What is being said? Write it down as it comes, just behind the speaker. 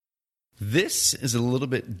This is a little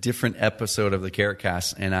bit different episode of the Carrot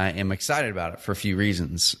Cast, and I am excited about it for a few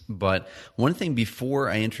reasons. But one thing before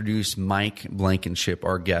I introduce Mike Blankenship,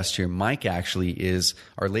 our guest here, Mike actually is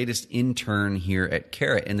our latest intern here at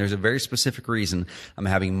Carrot, and there's a very specific reason I'm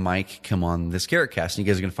having Mike come on this Carrot Cast, and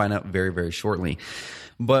you guys are going to find out very, very shortly.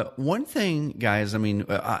 But one thing, guys, one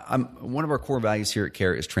of our core values here at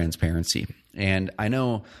Carrot is transparency. And I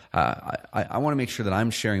know I want to make sure that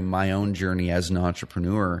I'm sharing my own journey as an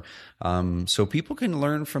entrepreneur, so people can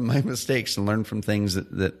learn from my mistakes and learn from things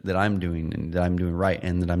that I'm doing and that I'm doing right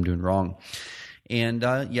and that I'm doing wrong. And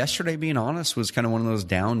yesterday, being honest, was kind of one of those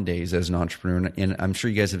down days as an entrepreneur. And I'm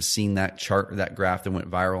sure you guys have seen that chart, that graph that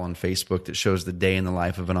went viral on Facebook that shows the day in the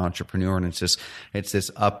life of an entrepreneur. And it's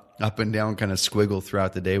this up and down kind of squiggle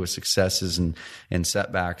throughout the day with successes and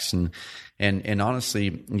setbacks. And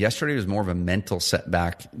honestly, yesterday was more of a mental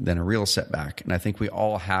setback than a real setback. And I think we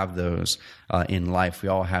all have those in life. We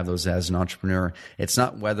all have those as an entrepreneur. It's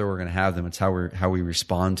not whether we're going to have them, it's how we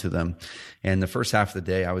respond to them. And the first half of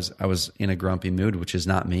the day, I was in a grumpy mood, which is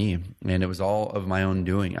not me. And it was all of my own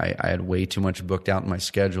doing. I had way too much booked out in my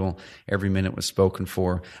schedule. Every minute was spoken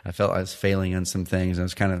for. I felt I was failing on some things. I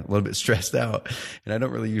was kind of a little bit stressed out. And I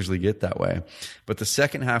don't really usually get that way. But the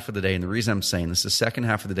second half of the day, and the reason I'm saying this, the second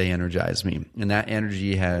half of the day energized me. And that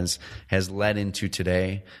energy has led into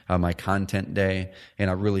today, my content day. And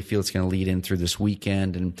I really feel it's going to lead in through this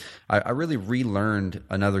weekend. And I really relearned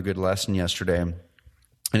another good lesson yesterday.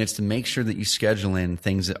 And it's to make sure that you schedule in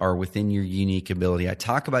things that are within your unique ability. I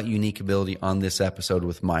talk about unique ability on this episode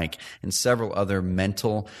with Mike and several other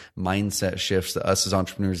mental mindset shifts that us as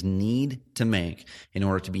entrepreneurs need to make in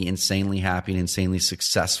order to be insanely happy and insanely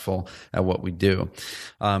successful at what we do.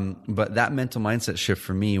 But that mental mindset shift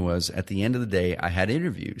for me was at the end of the day, I had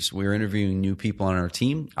interviews. We were interviewing new people on our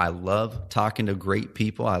team. I love talking to great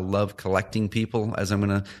people. I love collecting people, as I'm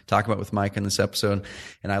going to talk about with Mike in this episode.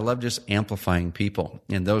 And I love just amplifying people.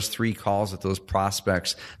 And those 3 calls with those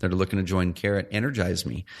prospects that are looking to join Carrot energized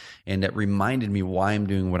me. And it reminded me why I'm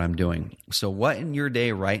doing what I'm doing. So what in your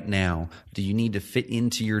day right now do you need to fit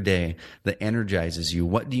into your day that energizes you?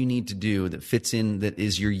 What do you need to do that fits in, that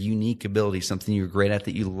is your unique ability, something you're great at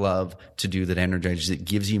that you love to do that energizes, that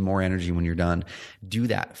gives you more energy when you're done? Do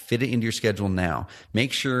that. Fit it into your schedule now.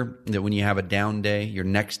 Make sure that when you have a down day, your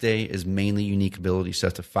next day is mainly unique ability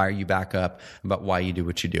stuff to fire you back up about why you do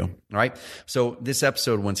what you do. All right. So this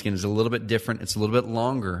episode, once again, is a little bit different. It's a little bit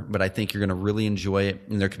longer, but I think you're going to really enjoy it.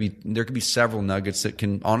 And there could be several nuggets that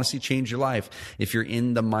can honestly change your life if you're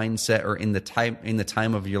in the mindset or in the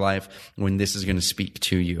time of your life when this is going to speak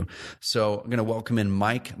to you. So I'm going to welcome in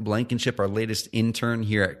Mike Blankenship, our latest intern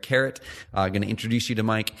here at Carrot. I'm going to introduce you to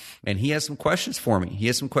Mike, and he has some questions for me. He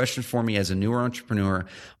has some questions for me as a newer entrepreneur,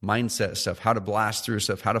 mindset stuff, how to blast through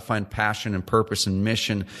stuff, how to find passion and purpose and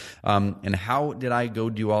mission, and how did I go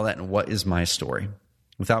do all that, and what is my story?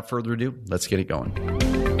 Without further ado, let's get it going.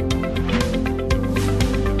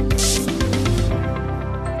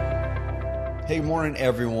 Hey, good morning,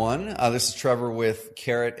 everyone. This is Trevor with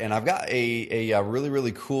Carrot, and I've got a really,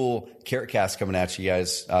 really cool Carrot Cast coming at you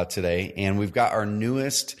guys today. And we've got our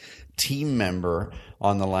newest team member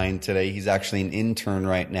on the line today. He's actually an intern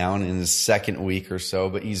right now and in his second week or so,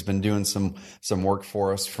 but he's been doing some work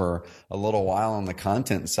for us for a little while on the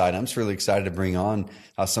content side. I'm just really excited to bring on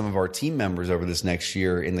some of our team members over this next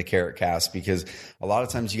year in the Carrot Cast, because a lot of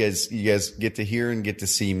times you guys get to hear and get to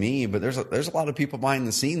see me, but there's a lot of people behind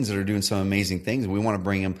the scenes that are doing some amazing things. We want to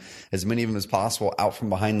bring them, as many of them as possible, out from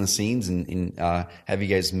behind the scenes and have you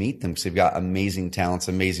guys meet them, because they've got amazing talents,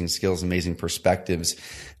 amazing skills, amazing perspectives.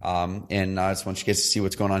 And I just want you guys to see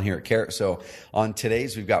what's going on here at Carrot. So on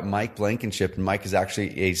today's, we've got Mike Blankenship, and Mike is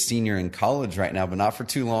actually a senior in college right now, but not for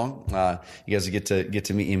too long. You guys will get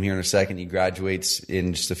to meet him here in a second. He graduates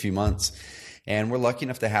in just a few months. And we're lucky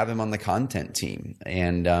enough to have him on the content team.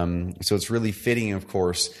 And so it's really fitting, of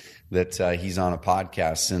course, that he's on a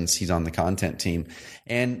podcast since he's on the content team.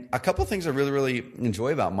 And a couple of things I really, really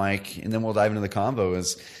enjoy about Mike, and then we'll dive into the convo,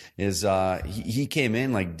 is he came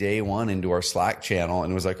in like day one into our Slack channel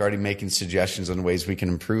and was like already making suggestions on ways we can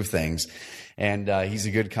improve things. And he's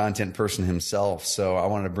a good content person himself. So I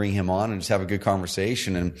wanted to bring him on and just have a good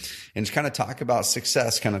conversation and just kind of talk about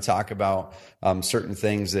success, kind of talk about certain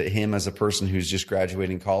things that him as a person who's just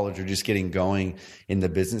graduating college or just getting going in the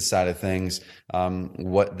business side of things,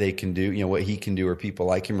 what they can do, what he can do, or people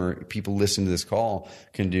like him or people listening to this call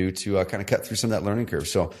can do to kind of cut through some of that learning curve.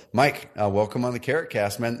 So Mike, welcome on the Carrot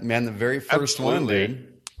Cast, man, the very first Absolutely. one, dude.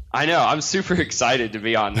 I know. I'm super excited to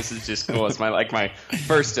be on. This is just cool. It's my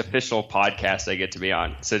first official podcast I get to be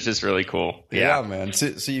on. So it's just really cool. Yeah, man.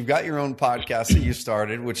 So you've got your own podcast that you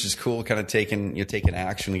started, which is cool, kind of taking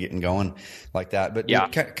action and getting going like that. But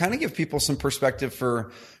kind of give people some perspective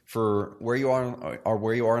for where you are or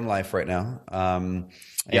where you are in life right now. And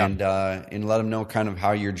let them know kind of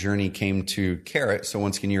how your journey came to Carrot. So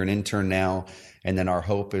once again, you're an intern now. And then our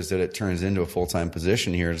hope is that it turns into a full-time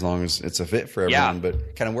position here as long as it's a fit for everyone. Yeah.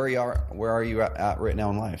 But kind of where are you at right now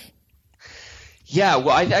in life? Yeah, well,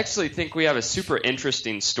 I actually think we have a super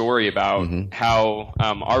interesting story about how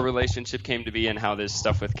our relationship came to be and how this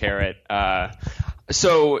stuff with Carrot.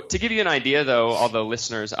 So to give you an idea, though, all the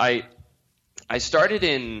listeners, I started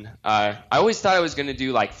I always thought I was going to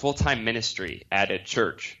do like full-time ministry at a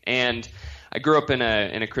church. And I grew up in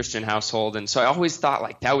a Christian household, and so I always thought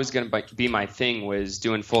like that was going to be my thing, was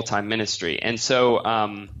doing full-time ministry. And so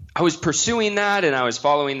I was pursuing that, and I was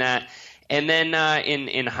following that. And then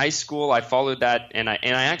in high school, I followed that, and I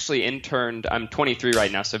actually interned. I'm 23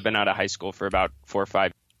 right now, so I've been out of high school for about 4 or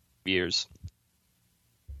 5 years.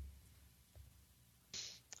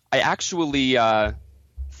 I actually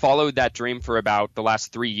followed that dream for about the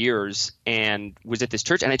last 3 years and was at this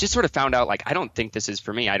church, and I just sort of found out like I don't think this is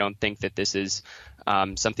for me. I don't think that this is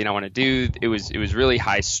something I want to do. It was really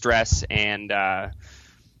high stress, and I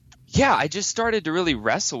just started to really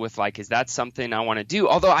wrestle with like, is that something I want to do?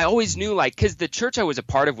 Although I always knew, like, because the church I was a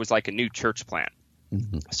part of was like a new church plant,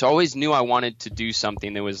 so I always knew I wanted to do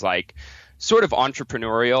something that was like sort of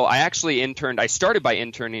entrepreneurial. I started by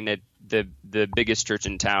interning at the biggest church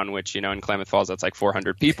in town, which, in Klamath Falls, that's like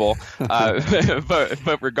 400 people.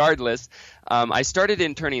 But regardless, I started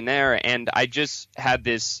interning there, and I just had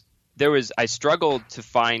I struggled to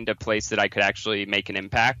find a place that I could actually make an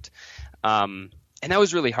impact. And that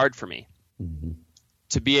was really hard for me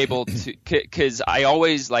to be able to, because I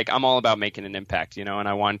always I'm all about making an impact, and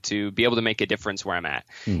I want to be able to make a difference where I'm at.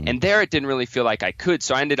 And there it didn't really feel like I could.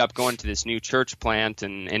 So I ended up going to this new church plant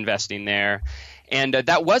and investing there. And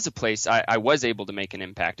that was a place I was able to make an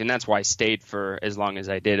impact. And that's why I stayed for as long as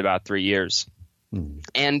I did, about 3 years.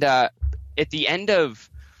 And at the end of,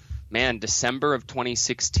 December of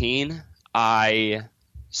 2016, I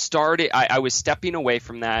was stepping away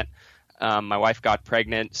from that. My wife got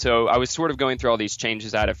pregnant. So I was sort of going through all these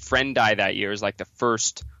changes. I had a friend die that year. It was like the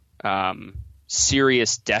first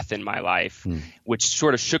serious death in my life, which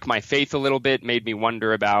sort of shook my faith a little bit, made me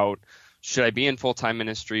wonder about, should I be in full-time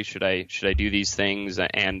ministry? Should I do these things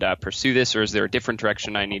and pursue this, or is there a different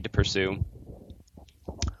direction I need to pursue?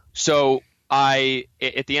 So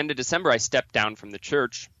at the end of December, I stepped down from the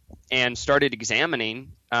church and started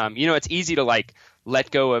examining. It's easy to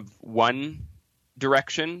let go of one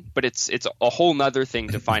direction, but it's a whole nother thing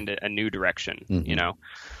to find a new direction.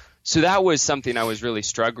 So that was something I was really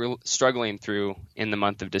struggling through in the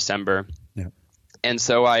month of December. Yeah. And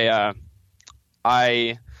so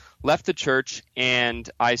I left the church, and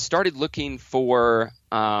I started looking for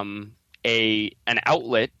an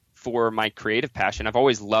outlet for my creative passion. I've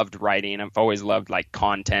always loved writing. I've always loved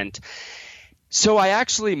content. So I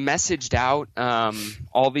actually messaged out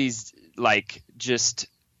all these I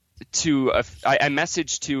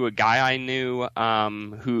messaged to a guy I knew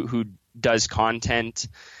who does content,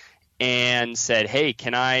 and said, "Hey,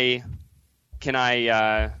 can I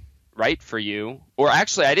write for you?" Or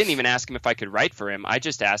actually, I didn't even ask him if I could write for him. I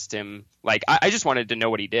just asked him, I just wanted to know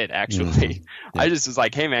what he did, actually. Yeah. I just was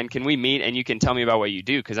like, "Hey, man, can we meet and you can tell me about what you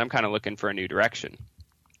do? Because I'm kind of looking for a new direction."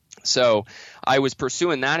 So I was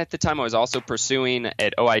pursuing that at the time. I was also pursuing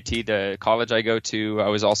at OIT, the college I go to. I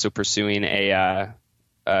was also pursuing a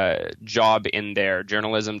job in their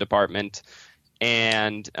journalism department.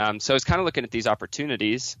 And so I was kind of looking at these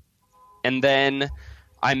opportunities. And then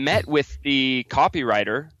I met with the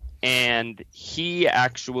copywriter, and he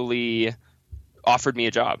actually offered me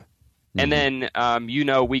a job. And then,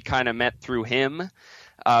 we kind of met through him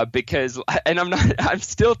because, and I'm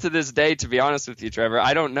still to this day, to be honest with you, Trevor,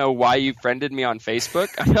 I don't know why you friended me on Facebook.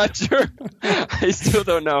 I'm not sure. I still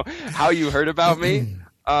don't know how you heard about me.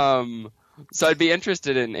 So I'd be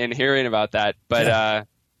interested in hearing about that. But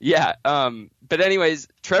but anyways,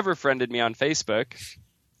 Trevor friended me on Facebook,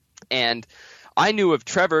 and I knew of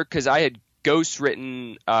Trevor because I had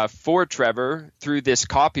ghostwritten for Trevor through this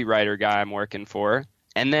copywriter guy I'm working for.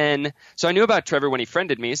 And then, so I knew about Trevor when he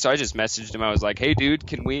friended me, so I just messaged him. I was like, "Hey, dude,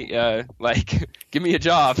 can we, give me a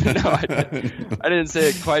job?" No, I didn't say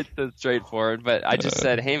it quite so straightforward, but I just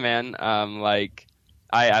said, "Hey, man,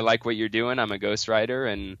 I like what you're doing. I'm a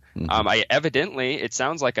ghostwriter, and it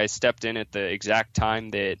sounds like I stepped in at the exact time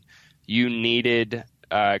that you needed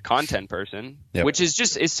content person, Yep. which is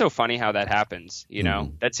just, it's so funny how that happens. You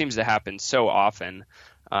know, that seems to happen so often.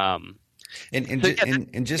 And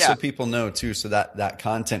just so people know too, so that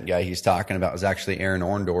content guy he's talking about is actually Aaron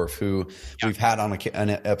Orndorff, who we've had on an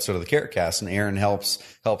episode of the Carrot Cast, and Aaron helps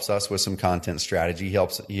us with some content strategy.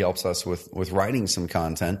 He helps us with writing some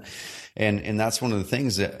content. And that's one of the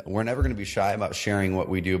things that we're never going to be shy about sharing what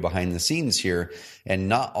we do behind the scenes here. And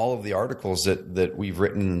not all of the articles that we've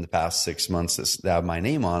written in the past 6 months that have my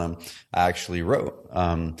name on them, I actually wrote.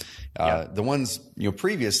 The ones,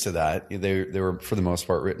 previous to that, they were for the most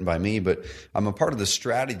part written by me, but I'm a part of the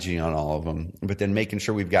strategy on all of them, but then making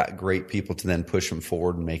sure we've got great people to then push them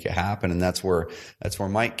forward and make it happen. And that's where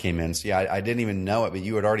Mike came in. So I didn't even know it, but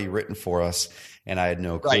you had already written for us and I had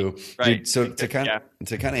no clue. Right. Dude, so to kind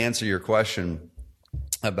of answer your question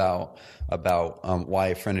about why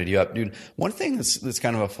I friended you up, dude, one thing that's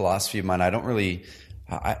kind of a philosophy of mine, I don't really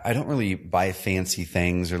buy fancy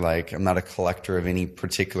things, or like, I'm not a collector of any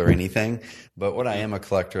particular anything, but what I am a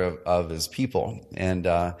collector of is people.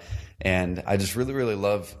 And I just really, really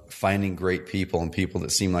love finding great people and people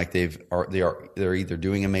that seem like they're either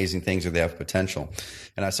doing amazing things or they have potential.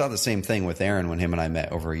 And I saw the same thing with Aaron when him and I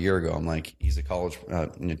met over a year ago. I'm like, he's a college,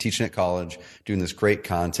 teaching at college, doing this great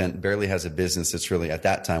content, barely has a business that's really at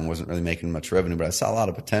that time wasn't really making much revenue, but I saw a lot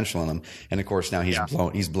of potential in him. And of course now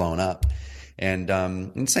he's blown up. And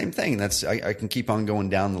same thing. I can keep on going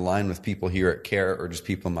down the line with people here at Carrot or just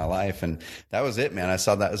people in my life. And that was it, man. I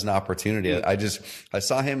saw that as an opportunity. I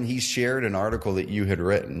saw him. He shared an article that you had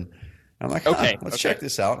written. I'm like, let's check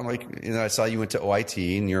this out. I'm like, I saw you went to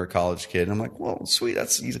OIT and you're a college kid. And I'm like, well, sweet.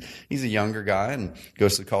 He's a younger guy and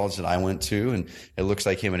goes to the college that I went to. And it looks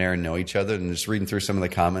like him and Aaron know each other. And just reading through some of the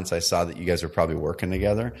comments, I saw that you guys are probably working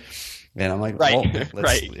together. And I'm like,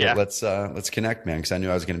 let's connect, man. Cause I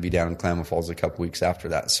knew I was going to be down in Klamath Falls a couple weeks after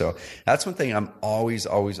that. So that's one thing I'm always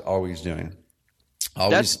doing.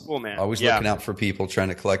 That's cool, man. Always looking out for people, trying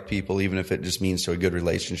to collect people, even if it just means to a good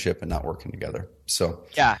relationship and not working together. So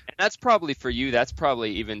yeah, and that's probably for you. That's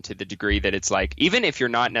probably even to the degree that it's like, even if you're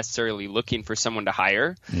not necessarily looking for someone to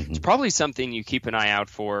hire, it's probably something you keep an eye out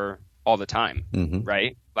for all the time,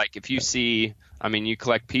 right? Like if you see, you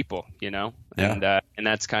collect people, and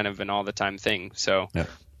that's kind of an all the time thing. So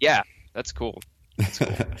yeah, that's cool. That's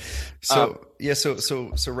cool. So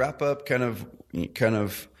wrap up kind of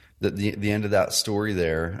the end of that story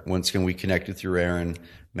there. Once again, we connected through Aaron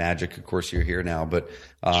Magic. Of course, you're here now, but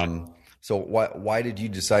so why did you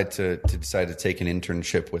decide to take an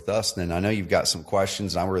internship with us? Then I know you've got some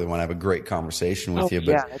questions, and I really want to have a great conversation with you.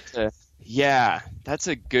 But that's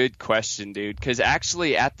a good question, dude. Because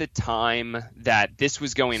actually, at the time that this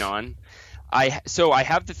was going on, I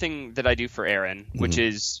have the thing that I do for Aaron, which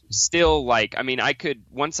is still like, I could,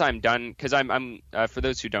 once I'm done, because I'm for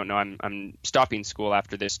those who don't know, I'm stopping school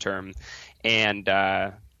after this term, and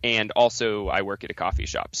also I work at a coffee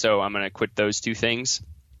shop, so I'm going to quit those two things,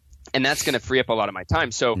 and that's going to free up a lot of my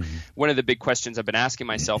time. So one of the big questions I've been asking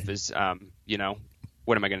myself is,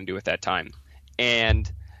 what am I going to do with that time?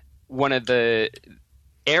 And working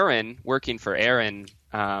for Aaron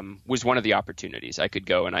was one of the opportunities. I could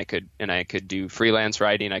go and I could do freelance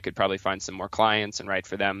writing. I could probably find some more clients and write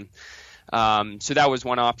for them. So that was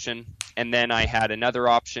one option. And then I had another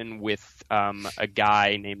option with a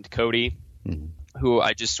guy named Cody, who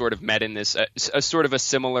I just sort of met in this a sort of a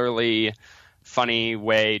similarly funny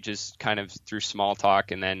way, just kind of through small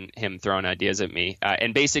talk, and then him throwing ideas at me.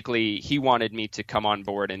 And basically, he wanted me to come on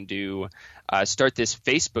board and start this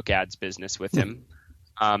Facebook ads business with him.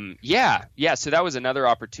 So that was another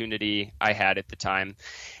opportunity I had at the time.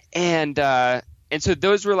 And so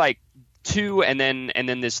those were like two, and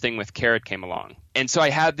then this thing with Carrot came along. And so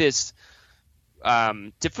I had this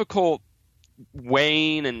difficult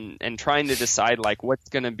weighing and trying to decide like what's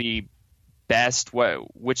going to be best,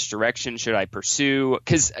 which direction should I pursue?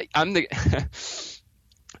 Cuz I'm the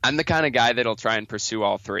kind of guy that'll try and pursue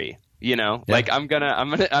all three, Like I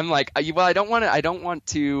don't want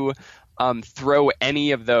to throw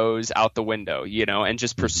any of those out the window, and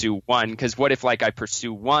just pursue one. Because what if like I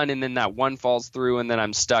pursue one and then that one falls through and then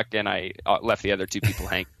I'm stuck and I left the other two people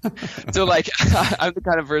hanging? So like I'm the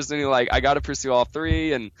kind of person who like I got to pursue all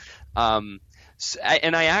three, and I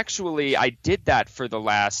did that for the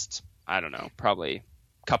last, I don't know, probably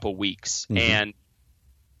couple weeks, and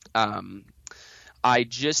I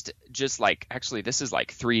just like, actually this is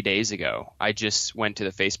like 3 days ago, I just went to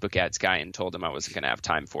the Facebook ads guy and told him I wasn't going to have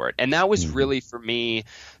time for it. And that was really, for me,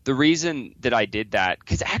 the reason that I did that,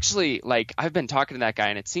 because actually like I've been talking to that guy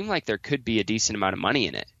and it seemed like there could be a decent amount of money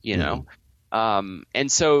in it,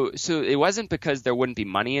 and so it wasn't because there wouldn't be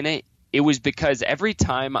money in it. it was because every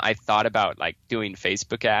time I thought about like doing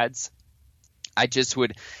Facebook ads, I just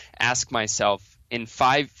would ask myself, in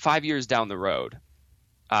five years down the road,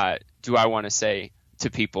 do I want to say to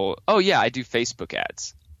people, oh yeah, I do Facebook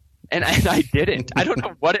ads? And I didn't. I don't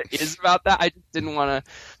know what it is about that. I just didn't want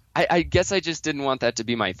to. I guess I just didn't want that to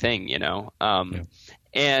be my thing, you know. And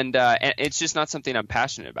it's just not something I'm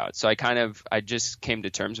passionate about. So I just came to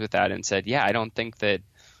terms with that and said, yeah, I don't think that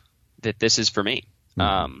this is for me.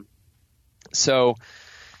 So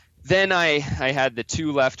then I had the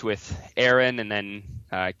two left with Aaron and then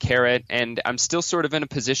Carrot, and I'm still sort of in a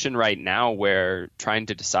position right now where trying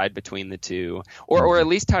to decide between the two, or at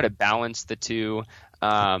least how to balance the two.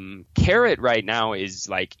 Carrot right now is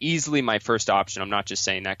like easily my first option. I'm not just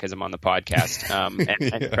saying that because I'm on the podcast.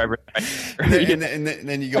 And Trevor, and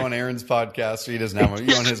then you go on Aaron's podcast, so he doesn't have one.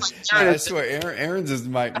 You go on his. No, I swear, Aaron's is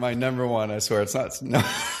my number one. I swear, it's not. No,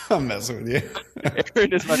 I'm messing with you.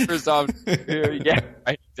 Aaron is my first option. Yeah,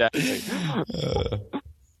 right, exactly.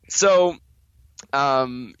 So.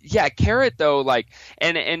 Yeah, Carrot though, like,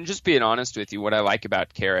 and just being honest with you, what I like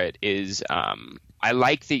about Carrot is, I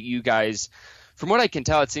like that you guys, from what I can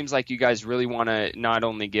tell, it seems like you guys really want to not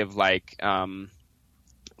only give like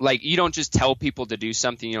you don't just tell people to do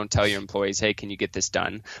something, you don't tell your employees, hey, can you get this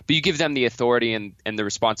done? But you give them the authority and the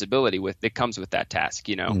responsibility that comes with that task,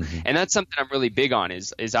 you know? And that's something I'm really big on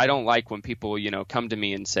is I don't like when people, you know, come to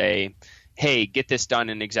me and say, hey, get this done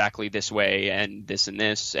in exactly this way and this,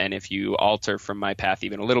 and if you alter from my path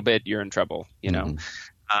even a little bit, you're in trouble, you know.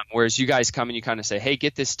 Whereas you guys come and you kind of say, hey,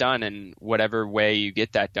 get this done, and whatever way you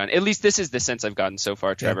get that done, at least this is the sense I've gotten so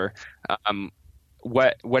far, Trevor.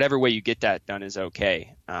 Whatever way you get that done is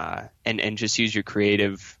okay, and just use your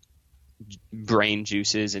creative brain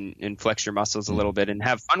juices and flex your muscles a little bit and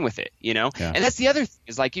have fun with it, you know. And that's the other thing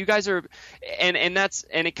is like you guys are, and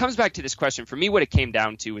it comes back to this question for me. What it came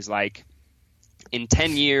down to is like, in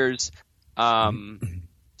 10 years,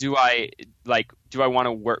 do I want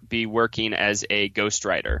to be working as a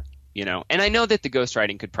ghostwriter, you know? And I know that the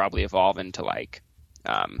ghostwriting could probably evolve into like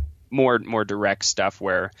more direct stuff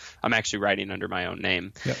where I'm actually writing under my own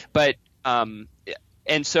name. But and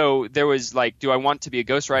so there was like, do I want to be a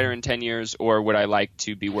ghostwriter in 10 years, or would I like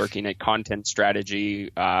to be working at content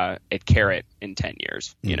strategy at Carrot in 10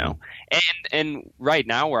 years, you know? And right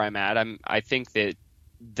now where I'm at, I think that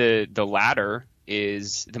the latter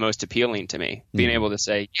is the most appealing to me, being able to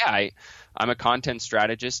say, yeah, I'm a content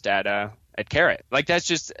strategist at Carrot. Like that's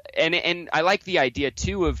just, and I like the idea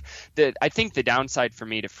too of that. I think the downside for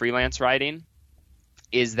me to freelance writing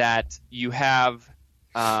is that you have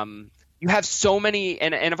so many,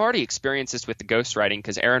 and I've already experienced this with the ghostwriting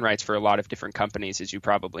because Aaron writes for a lot of different companies, as you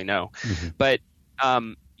probably know, but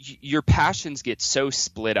your passions get so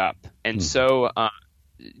split up and so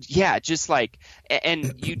yeah, just like,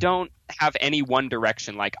 and you don't have any one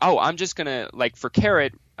direction. Like, oh, I'm just gonna, like for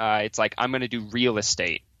Carrot, it's like I'm gonna do real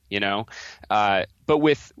estate, you know. But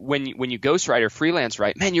when you ghostwrite or freelance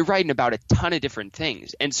write, man, you're writing about a ton of different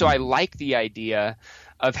things, and so I like the idea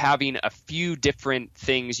of having a few different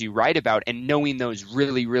things you write about and knowing those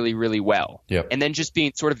really, really, really well, and then just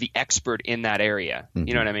being sort of the expert in that area.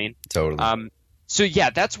 You know what I mean? Totally. So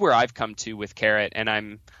yeah, that's where I've come to with Carrot, and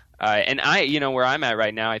I'm. And I, you know, where I'm at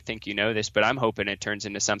right now, I think you know this, but I'm hoping it turns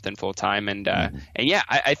into something full time. And yeah,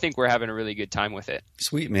 I think we're having a really good time with it.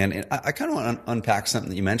 Sweet, man. And I kind of want to unpack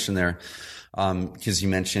something that you mentioned there, because you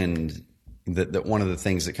mentioned that one of the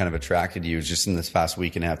things that kind of attracted you is just in this past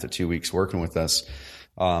week and a half to 2 weeks working with us,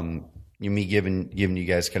 me giving you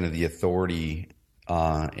guys kind of the authority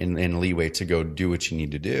and leeway to go do what you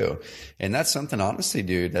need to do. And that's something, honestly,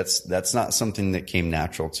 dude, that's not something that came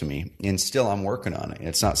natural to me, and still I'm working on it.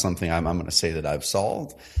 It's not something I'm going to say that I've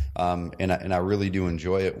solved. And I really do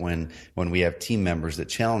enjoy it when we have team members that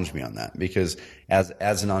challenge me on that, because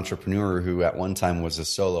as an entrepreneur who at one time was a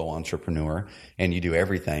solo entrepreneur, and you do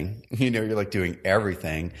everything, you know, you're like doing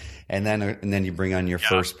everything. And then you bring on your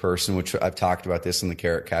first person, which I've talked about this in the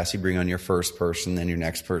Carrot Cast. You bring on your first person, then your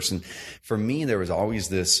next person. For me, there was always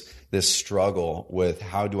this struggle with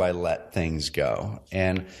how do I let things go.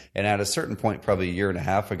 And at a certain point, probably a year and a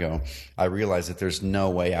half ago, I realized that there's no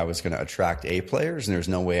way I was going to attract A players, and there's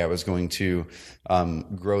no way I was going to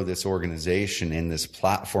grow this organization and this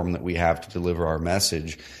platform that we have to deliver our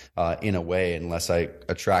message in a way unless I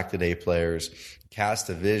attracted A players, cast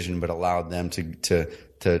a vision, but allowed them to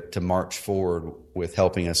march forward with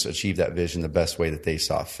helping us achieve that vision the best way that they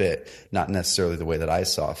saw fit, not necessarily the way that I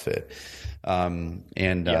saw fit. And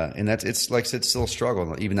that's, it's like I said, still a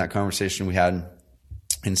struggle. Even that conversation we had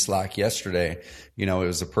in Slack yesterday, you know, it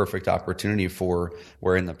was a perfect opportunity for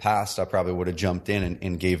where in the past I probably would have jumped in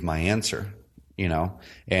and gave my answer, you know,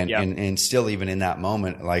 and still even in that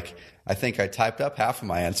moment, like, I think I typed up half of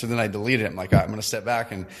my answer, then I deleted it. I'm like, all right, I'm going to step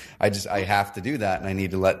back, and I have to do that, and I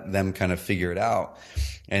need to let them kind of figure it out.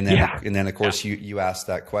 And then of course you asked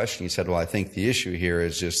that question. You said, well, I think the issue here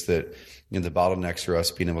is just that, you know, the bottlenecks are us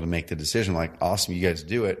being able to make the decision. Like, awesome, you guys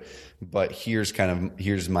do it, but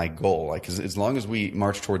here's my goal. Like, as long as we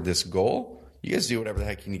march toward this goal, you guys do whatever the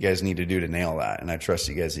heck you guys need to do to nail that, and I trust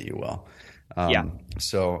you guys that you will.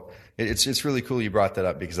 So it's really cool you brought that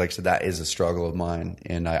up, because like I said, that is a struggle of mine,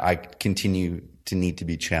 and I continue to need to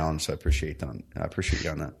be challenged. So I appreciate that. I appreciate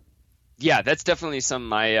you on that. Yeah, that's definitely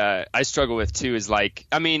something I struggle with too, is like,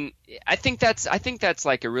 I mean, I think that's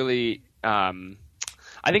like a really,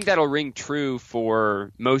 I think that'll ring true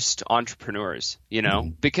for most entrepreneurs, you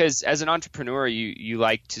know, because as an entrepreneur, you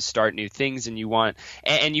like to start new things, and you want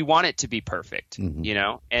it to be perfect, you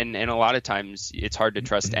know, and a lot of times it's hard to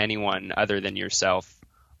trust anyone other than yourself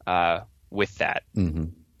with that.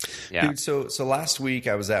 Yeah. Dude, so last week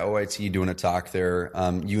I was at OIT doing a talk there.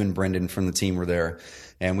 You and Brendan from the team were there,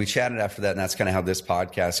 and we chatted after that, and that's kind of how this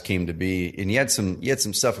podcast came to be. And you had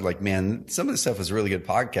some stuff like, man, some of the stuff was really good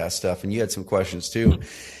podcast stuff, and you had some questions too.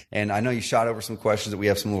 And I know you shot over some questions that we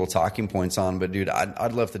have some little talking points on, but dude,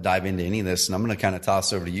 I'd love to dive into any of this, and I'm going to kind of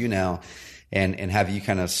toss over to you now and have you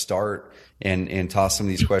kind of start and toss some of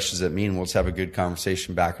these questions at me, and we'll just have a good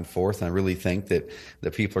conversation back and forth. And I really think that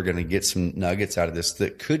people are going to get some nuggets out of this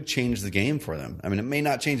that could change the game for them. I mean, it may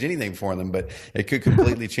not change anything for them, but it could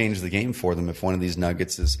completely change the game for them if one of these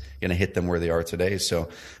nuggets is going to hit them where they are today. So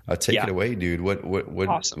take it away, dude. What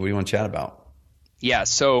Awesome. What do you want to chat about? Yeah.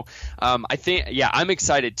 So, I think, I'm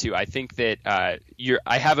excited too. I think that,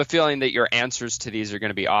 I have a feeling that your answers to these are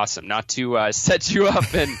going to be awesome. Not to, set you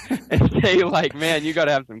up and say like, man, you got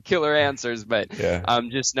to have some killer answers, but,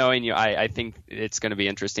 just knowing you, I think it's going to be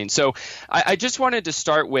interesting. So I just wanted to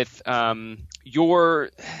start with,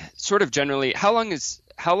 your sort of generally,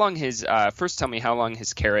 first tell me how long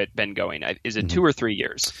has Carrot been going? Is it 2 or 3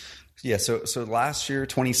 years? Yeah, so last year,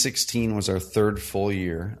 2016 was our third full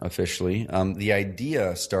year officially. The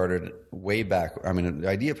idea started way back. I mean, the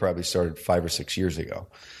idea probably started 5 or 6 years ago.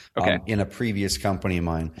 Okay. In a previous company of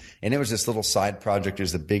mine. And it was this little side project. It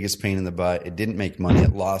was the biggest pain in the butt. It didn't make money.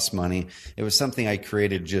 It lost money. It was something I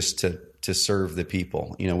created just to serve the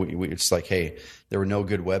people. You know, it's like, hey, there were no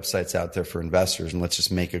good websites out there for investors, and let's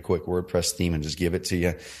just make a quick WordPress theme and just give it to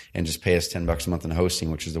you and just pay us $10 a month in hosting,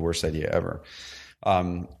 which is the worst idea ever.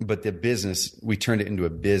 But the business, we turned it into a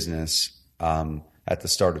business at the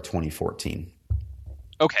start of 2014.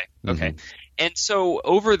 Okay. And so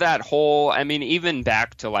over that whole, I mean, even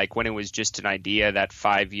back to like when it was just an idea, that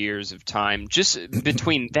 5 years of time, just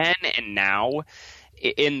between then and now,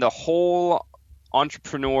 in the whole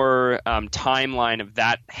entrepreneur timeline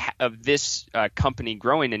of this company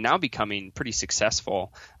growing and now becoming pretty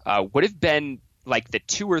successful, what have been like the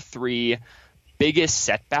 2 or 3 biggest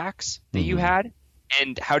setbacks that you had?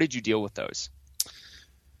 And how did you deal with those?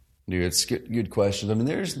 Dude, it's good question. I mean,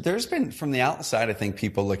 there's been, from the outside, I think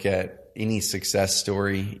people look at any success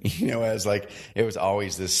story, you know, as like it was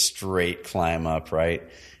always this straight climb up, right?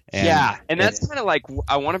 And that's kind of like,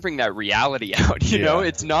 I want to bring that reality out, you know,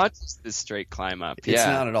 it's not just this straight climb up. It's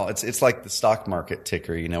not at all. It's like the stock market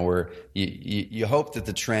ticker, you know, where you hope that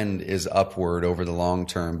the trend is upward over the long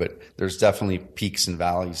term, but there's definitely peaks and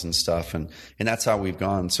valleys and stuff. And that's how we've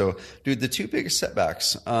gone. So dude, the 2 biggest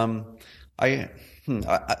setbacks, I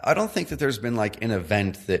don't think that there's been like an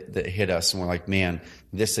event that hit us and we're like, man,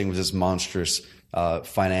 this thing was this monstrous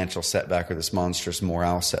financial setback or this monstrous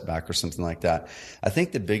morale setback or something like that. I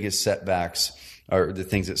think the biggest setbacks or the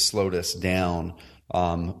things that slowed us down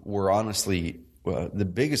were honestly, the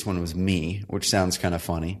biggest one was me, which sounds kind of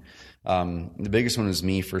funny. The biggest one was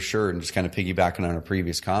me for sure, and just kind of piggybacking on our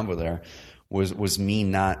previous convo there was me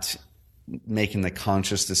not making the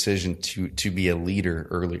conscious decision to be a leader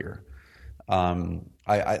earlier.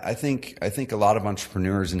 I think a lot of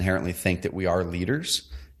entrepreneurs inherently think that we are leaders.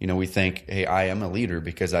 You know, we think, hey, I am a leader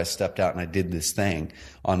because I stepped out and I did this thing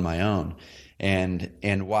on my own.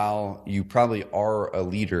 And while you probably are a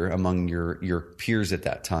leader among your peers at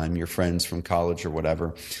that time, your friends from college or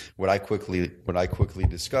whatever, what I quickly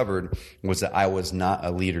discovered was that I was not a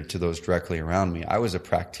leader to those directly around me. I was a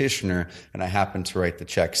practitioner, and I happened to write the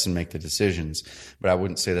checks and make the decisions, but I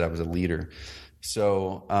wouldn't say that I was a leader.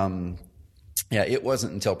 So, yeah, it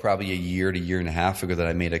wasn't until probably a year to year and a half ago that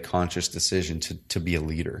I made a conscious decision to be a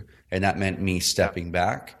leader. And that meant me stepping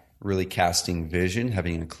back, really casting vision,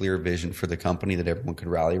 having a clear vision for the company that everyone could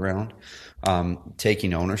rally around,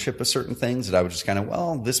 taking ownership of certain things that I would just kind of,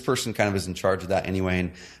 well, this person kind of is in charge of that anyway,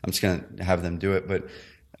 and I'm just going to have them do it. But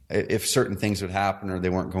if certain things would happen or they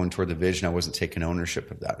weren't going toward the vision, I wasn't taking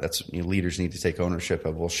ownership of that. That's, leaders need to take ownership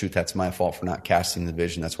of, well, shoot, that's my fault for not casting the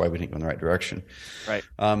vision. That's why we didn't go in the right direction. Right.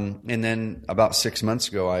 And then about 6 months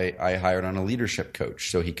ago, I hired on a leadership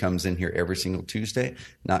coach. So he comes in here every single Tuesday,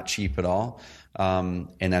 not cheap at all. And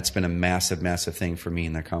that's been a massive, massive thing for me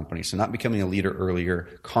in the company. So not becoming a leader earlier,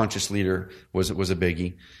 conscious leader was a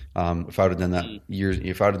biggie. If I would have done that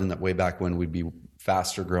if I would have done that way back when, we'd be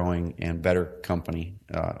faster growing and better company,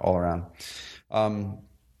 all around.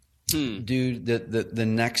 Dude, the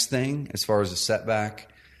next thing as far as a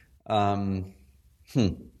setback, yeah,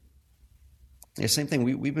 same thing.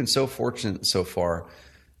 We've been so fortunate so far.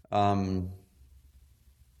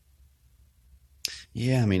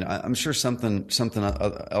 Yeah, I mean, I'm sure something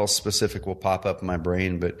else specific will pop up in my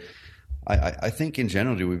brain, but I think in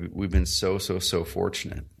general, dude, we've been so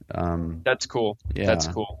fortunate. That's cool. Yeah. That's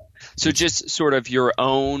cool. So just sort of your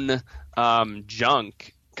own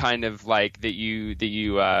junk, kind of like that you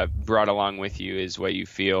brought along with you, is what you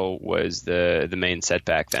feel was the main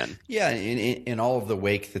setback then. Yeah, in all of the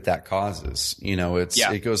wake that causes,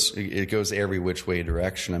 it goes every which way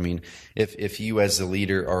direction. I mean, if you as a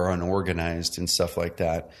leader are unorganized and stuff like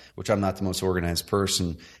that, which I'm not the most organized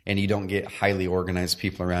person, and you don't get highly organized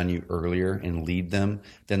people around you earlier and lead them,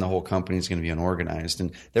 then the whole company is going to be unorganized.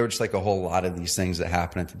 And there were just like a whole lot of these things that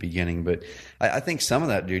happen at the beginning. But I think some of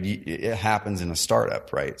that, dude, it happens in a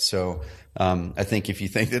startup, right? So I think if you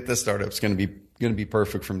think that the startup's going to be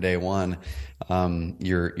perfect from day one,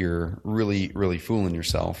 you're really, really fooling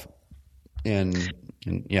yourself. And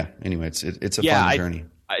yeah, anyway, it's a fun journey.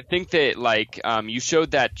 I think that you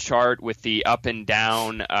showed that chart with the up and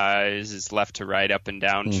down, is left to right, up and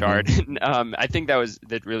down chart. I think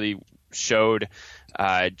that really showed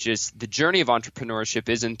just the journey of entrepreneurship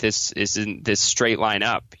isn't this straight line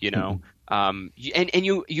up, and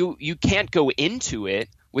you can't go into it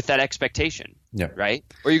with that expectation, right?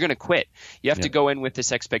 Or you're going to quit. You have to go in with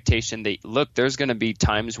this expectation that, look, there's going to be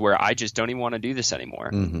times where I just don't even want to do this anymore,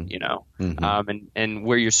 and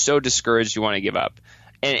where you're so discouraged you want to give up.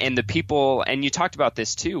 And the people, and you talked about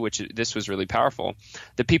this too, this was really powerful.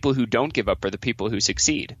 The people who don't give up are the people who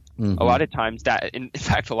succeed. A lot of times in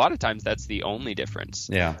fact, that's the only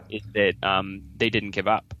difference. Yeah. Is that they didn't give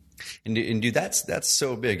up. And dude, that's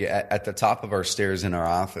so big. At the top of our stairs in our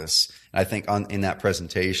office, I think in that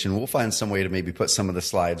presentation, we'll find some way to maybe put some of the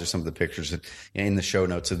slides or some of the pictures in the show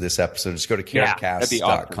notes of this episode. Just go to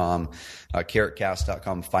carrotcast.com,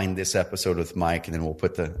 carrotcast.com, find this episode with Mike, and then we'll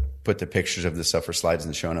put the pictures of the stuff or slides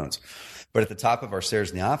in the show notes. But at the top of our stairs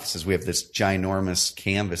in the offices, we have this ginormous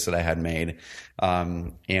canvas that I had made.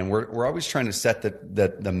 And we're always trying to set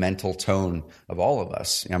the mental tone of all of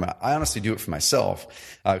us. I honestly do it for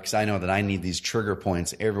myself, because I know that I need these trigger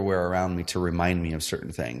points everywhere around me to remind me of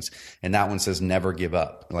certain things. And that one says, never give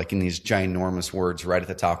up. Like in these ginormous words right at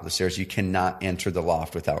the top of the stairs, you cannot enter the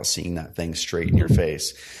loft without seeing that thing straight in your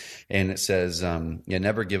face. And it says,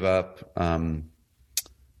 never give up,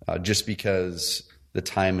 just because the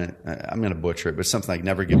time, I'm going to butcher it, but something like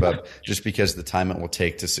never give up just because the time it will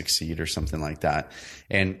take to succeed or something like that.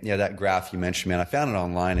 And yeah, that graph you mentioned, man, I found it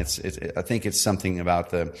online. I think it's something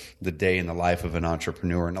about the day in the life of an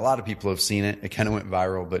entrepreneur. And a lot of people have seen it. It kind of went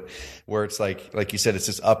viral, but where it's like you said, it's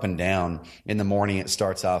just up and down. In the morning, it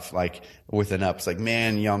starts off like with an up. It's like,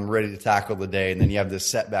 man, I'm ready to tackle the day. And then you have this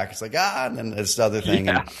setback. It's like, and then this other thing.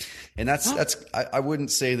 Yeah. And that's I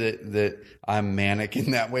wouldn't say that I'm manic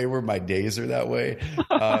in that way where my days are that way.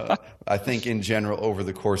 I think in general, over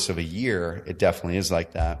the course of a year, it definitely is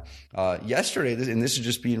like that. Yesterday, and this is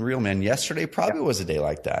just being real, man, yesterday probably was a day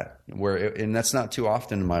like that and that's not too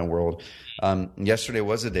often in my world. Yesterday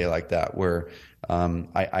was a day like that where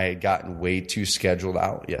I had gotten way too scheduled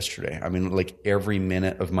out yesterday. I mean, like every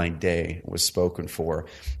minute of my day was spoken for.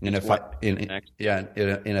 And if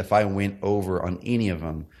I went over on any of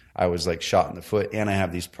them, I was like shot in the foot, and I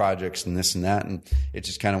have these projects and this and that. And it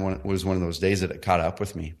just kind of was one of those days that it caught up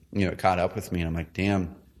with me. It caught up with me, and I'm like,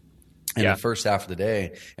 damn. And the first half of the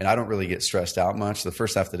day, and I don't really get stressed out much. The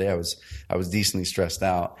first half of the day, I was decently stressed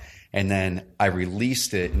out. And then I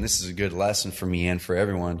released it, and this is a good lesson for me and for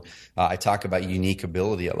everyone. I talk about unique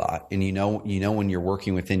ability a lot, and when you're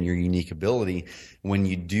working within your unique ability, when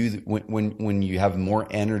you have more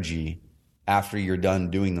energy after you're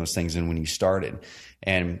done doing those things than when you started.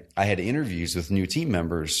 And I had interviews with new team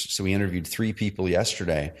members. So we interviewed 3 people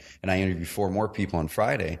yesterday, and I interviewed 4 more people on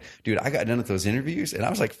Friday. Dude, I got done with those interviews and I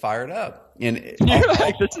was like fired up. And you're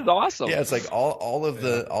like, this is awesome. Yeah, it's like all of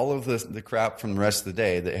the crap from the rest of the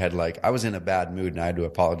day that had I was in a bad mood, and I had to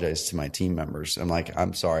apologize to my team members. I'm like,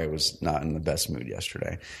 I'm sorry, I was not in the best mood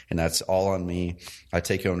yesterday. And that's all on me. I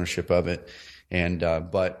take ownership of it.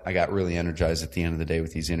 But I got really energized at the end of the day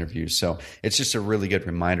with these interviews. So it's just a really good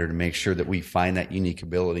reminder to make sure that we find that unique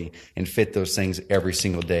ability and fit those things every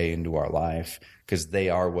single day into our life, because they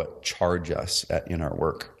are what charge us in our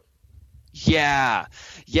work. Yeah.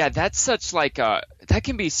 That's such that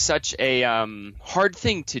can be such a hard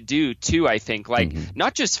thing to do too, I think. Like,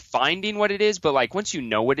 not just finding what it is, but like once you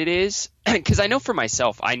know what it is, because I know for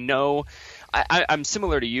myself, I know I'm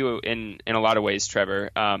similar to you in a lot of ways,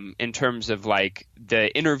 Trevor, in terms of like the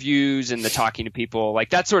interviews and the talking to people,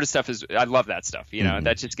 like that sort of stuff I love that stuff,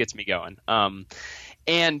 that just gets me going.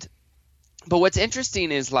 But what's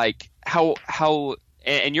interesting is like how,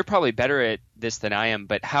 and you're probably better at this than I am,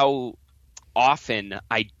 but how often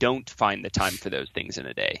I don't find the time for those things in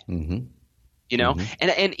a day, and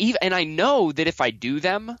I know that if I do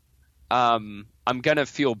them, I'm going to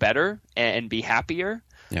feel better and be happier.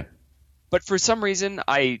 Yeah. But for some reason,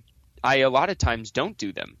 I a lot of times don't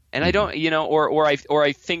do them, and I don't, or I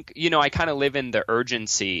think, I kind of live in the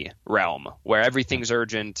urgency realm where everything's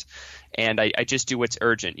urgent, and I just do what's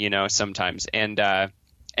urgent, sometimes,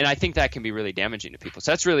 and I think that can be really damaging to people.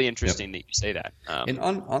 So that's really interesting that you say that. And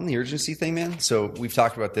on the urgency thing, man. So we've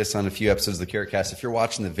talked about this on a few episodes of the Carrot Cast. If you're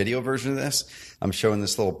watching the video version of this, I'm showing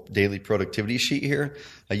this little daily productivity sheet here.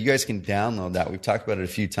 You guys can download that. We've talked about it a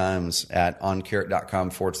few times at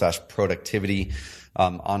oncarrot.com/productivity,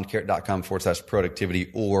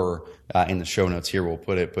 oncarrot.com/productivity, or in the show notes here, we'll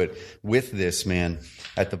put it. But with this, man,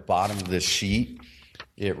 at the bottom of this sheet,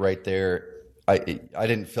 it right there, I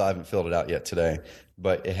haven't filled it out yet today,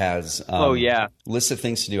 but it has lists of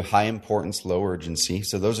things to do, high importance, low urgency.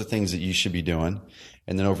 So those are things that you should be doing.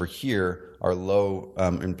 And then over here are low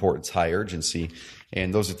importance, high urgency.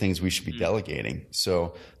 And those are things we should be delegating.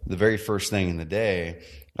 So the very first thing in the day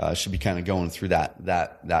should be kind of going through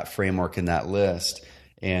that framework and that list.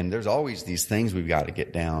 And there's always these things we've got to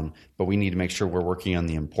get down, but we need to make sure we're working on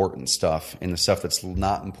the important stuff, and the stuff that's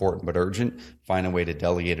not important but urgent, find a way to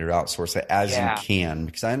delegate it or outsource it as you can.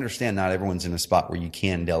 Because I understand not everyone's in a spot where you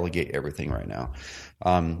can delegate everything right now.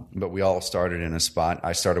 But we all started in a spot.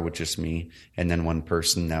 I started with just me, and then one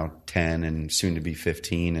person, now 10 and soon to be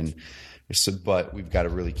 15. But we've got to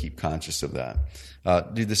really keep conscious of that.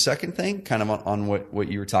 Do the second thing, kind of on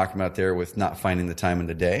what you were talking about there with not finding the time in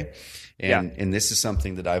the day. And this is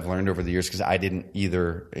something that I've learned over the years, because I didn't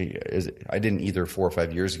either 4 or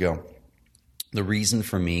 5 years ago. The reason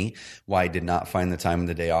for me why I did not find the time in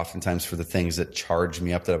the day, oftentimes for the things that charged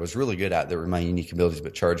me up, that I was really good at, that were my unique abilities,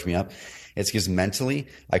 but charged me up, it's because mentally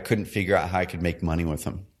I couldn't figure out how I could make money with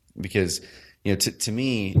them. Because, to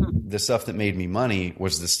me, the stuff that made me money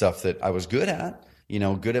was the stuff that I was good at.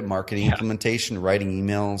 Good at marketing implementation, writing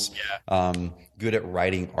emails, good at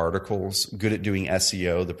writing articles, good at doing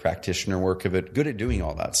SEO, the practitioner work of it, good at doing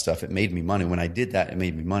all that stuff. It made me money. When I did that, it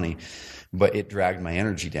made me money, but it dragged my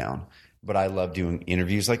energy down. But I love doing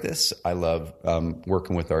interviews like this. I love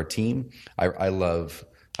working with our team. I love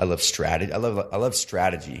strategy. I love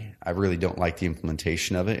strategy. I really don't like the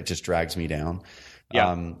implementation of it. It just drags me down.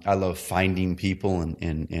 Yeah. I love finding people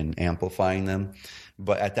and amplifying them.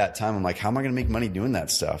 But at that time, I'm like, how am I going to make money doing that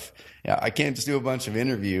stuff? Yeah, I can't just do a bunch of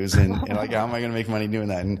interviews and like, how am I going to make money doing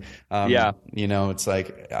that? And, it's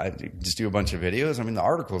like, I just do a bunch of videos. I mean, the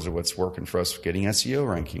articles are what's working for us, getting SEO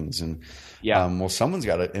rankings. And, well, someone's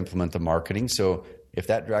got to implement the marketing. So if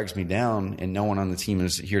that drags me down and no one on the team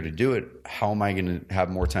is here to do it, how am I going to have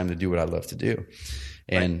more time to do what I love to do?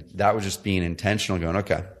 And that was just being intentional, going,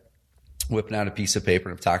 okay, whipping out a piece of paper.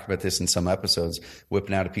 I've talked about this in some episodes.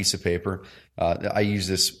 Whipping out a piece of paper. I use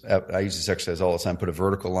this exercise all the time. Put a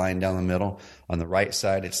vertical line down the middle. On the right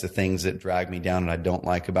side, it's the things that drag me down and I don't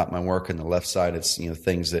like about my work. And the left side, it's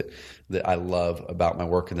things that I love about my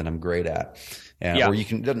work and that I'm great at. Or you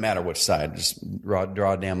can, it doesn't matter which side. Just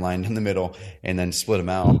draw a damn line in the middle and then split them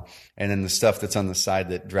out. And then the stuff that's on the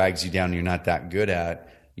side that drags you down, and you're not that good at,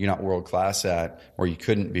 you're not world class at, or you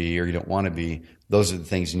couldn't be, or you don't want to be. Those are the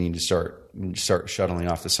things you need to start shuttling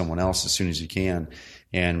off to someone else as soon as you can.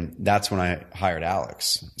 And that's when I hired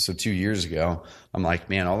Alex. So 2 years ago, I'm like,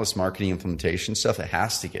 man, all this marketing implementation stuff, it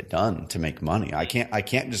has to get done to make money. I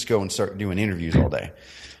can't just go and start doing interviews all day.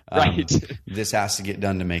 Right. This has to get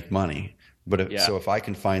done to make money. But so if I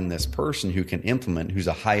can find this person who can implement, who's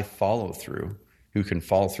a high follow through, who can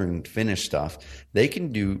follow through and finish stuff, they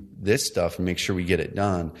can do this stuff and make sure we get it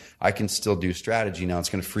done. I can still do strategy. Now it's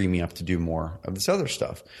going to free me up to do more of this other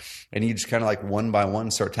stuff. And you just kind of like one by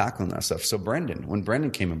one start tackling that stuff. So when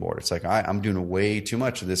Brendan came aboard, it's like, I'm doing way too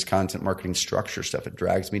much of this content marketing structure stuff. It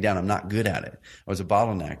drags me down. I'm not good at it. I was a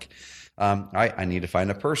bottleneck. I need to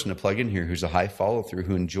find a person to plug in here who's a high follow through,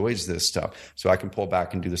 who enjoys this stuff, so I can pull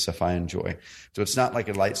back and do the stuff I enjoy. So it's not like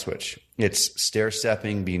a light switch. It's stair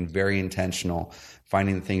stepping, being very intentional,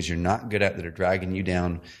 finding the things you're not good at that are dragging you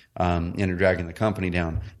down, and are dragging the company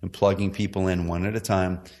down, and plugging people in one at a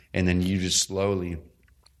time. And then you just slowly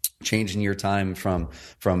changing your time from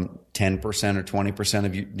 10% or 20%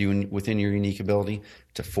 of you doing within your unique ability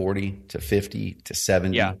to 40 to 50 to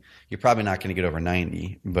 70. Yeah. You're probably not going to get over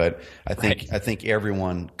 90, but I think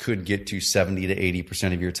everyone could get to 70 to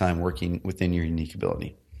 80% of your time working within your unique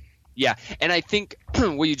ability. Yeah. And I think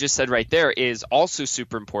what you just said right there is also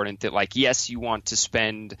super important, that like, yes, you want to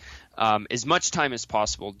spend as much time as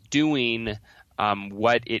possible doing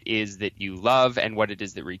what it is that you love and what it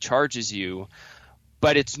is that recharges you.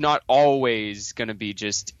 But it's not always going to be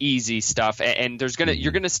just easy stuff, and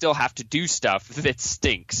you're going to still have to do stuff that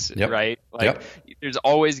stinks, right? Like there's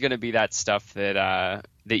always going to be that stuff that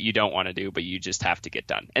you don't want to do, but you just have to get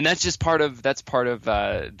done. And that's just part of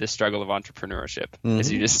the struggle of entrepreneurship.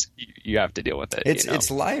 Is you have to deal with it. It's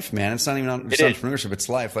life, man. It's not even entrepreneurship. It's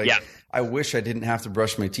life. Like I wish I didn't have to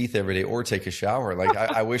brush my teeth every day or take a shower. Like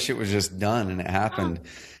I wish it was just done and it happened.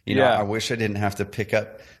 You know, I wish I didn't have to pick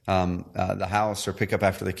up the house or pick up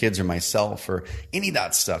after the kids or myself or any of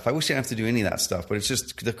that stuff. I wish I didn't have to do any of that stuff, but it's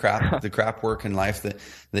just the crap work in life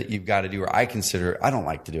that you've got to do, or I don't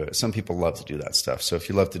like to do it. Some people love to do that stuff. So if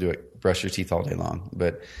you love to do it, brush your teeth all day long.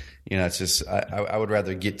 But you know, it's just, I would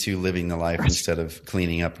rather get to living the life instead of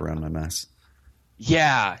cleaning up around my mess.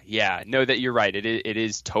 Yeah. No, that you're right. It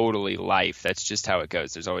is totally life. That's just how it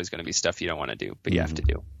goes. There's always going to be stuff you don't want to do, but you have to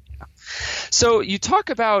do. So you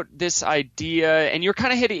talk about this idea, and you've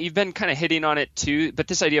been kind of hitting on it too, but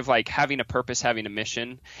this idea of like having a purpose, having a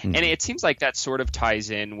mission, and it seems like that sort of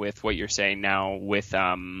ties in with what you're saying now with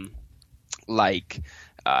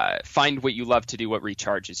find what you love to do, what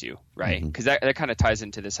recharges you, right? Because that kind of ties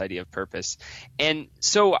into this idea of purpose. And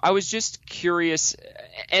so I was just curious,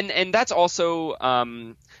 and that's also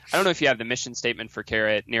I don't know if you have the mission statement for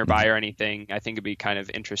Carrot nearby or anything. I think it'd be kind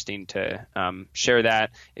of interesting to share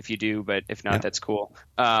that if you do, but if not, that's cool.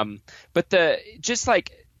 But just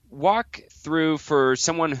like walk through for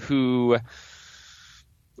someone who,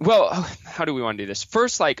 well, how do we want to do this?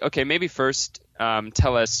 First, maybe first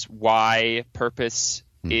tell us why purpose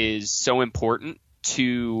is so important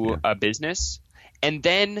to a business, and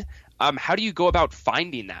then how do you go about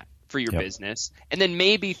finding that for your business? And then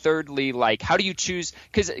maybe thirdly, like, how do you choose,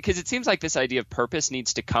 because it seems like this idea of purpose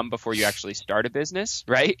needs to come before you actually start a business,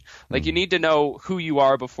 right? Like you need to know who you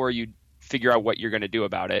are before you figure out what you're going to do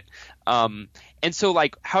about it. And so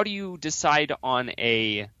like, how do you decide on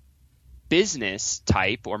a business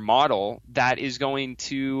type or model that is going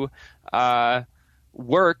to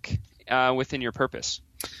work within your purpose?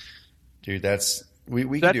 Dude,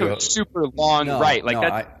 we can do a super long, right? Like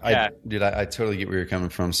I totally get where you're coming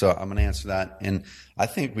from. So I'm going to answer that, and I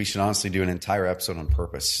think we should honestly do an entire episode on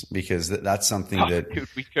purpose, because that's something dude,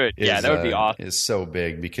 we could. That would be awesome. Is so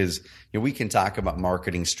big, because we can talk about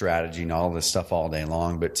marketing strategy and all this stuff all day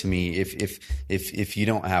long, but to me, if you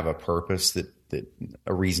don't have a purpose that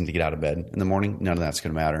a reason to get out of bed in the morning, none of that's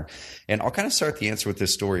going to matter. And I'll kind of start the answer with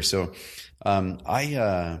this story. So I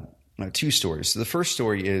have two stories. So the first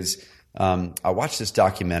story is, I watched this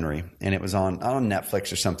documentary, and it was on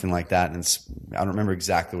Netflix or something like that. And I don't remember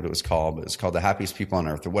exactly what it was called, but it was called The Happiest People on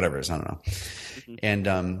Earth or whatever it is. I don't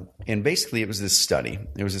know. And basically it was this study.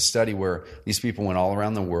 It was a study where these people went all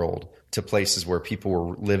around the world to places where people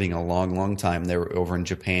were living a long, long time. They were over in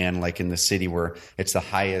Japan, like in the city where it's the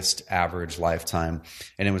highest average lifetime.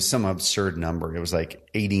 And it was some absurd number. It was like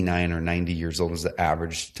 89 or 90 years old was the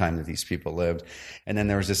average time that these people lived. And then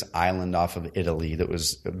there was this island off of Italy that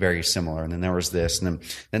was very similar. And then there was this. And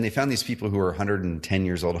then they found these people who were 110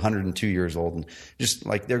 years old, 102 years old. And just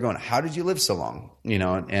like, they're going, how did you live so long? You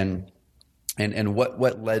know, and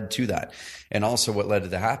what led to that, and also what led to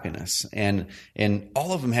the happiness, and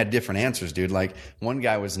all of them had different answers, dude. Like one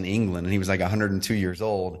guy was in England, and he was like 102 years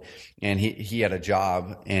old, and he had a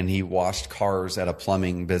job, and he washed cars at a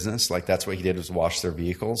plumbing business. Like that's what he did, was wash their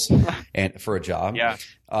vehicles and for a job.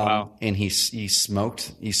 Wow. And he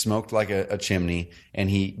smoked like a chimney, and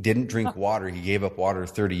he didn't drink water. He gave up water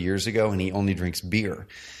 30 years ago, and he only drinks beer.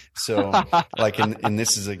 So like, and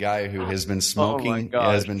this is a guy who has been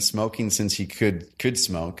smoking since he could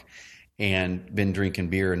smoke, and been drinking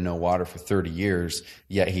beer and no water for 30 years,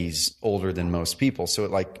 yet he's older than most people. So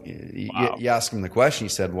you ask him the question, he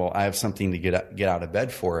said, well, I have something to get out of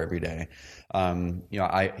bed for every day.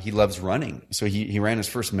 He loves running. So he ran his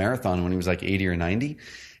first marathon when he was like 80 or 90.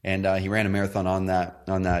 And he ran a marathon on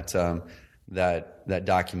that that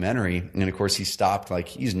documentary. And of course he stopped, like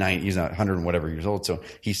he's 100 and whatever years old. So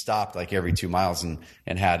he stopped like every 2 miles and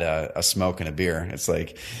had a smoke and a beer. It's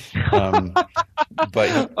like,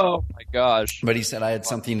 but oh my gosh. But he said I had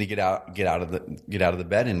something to get out of the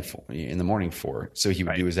bed in the morning for. So he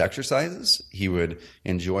would do his exercises, he would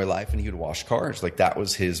enjoy life, and he would wash cars. Like that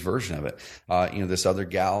was his version of it. This other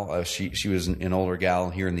gal, she was an older gal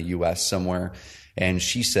here in the U.S. somewhere. And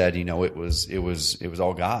she said, it was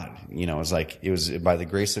all God. It was by the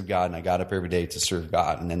grace of God, and I got up every day to serve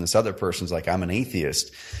God. And then this other person's like, I'm an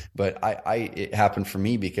atheist, but it happened for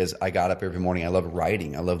me because I got up every morning. I love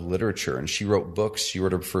writing. I love literature. And she wrote books. She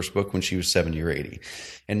wrote her first book when she was 70 or 80.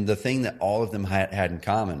 And the thing that all of them had in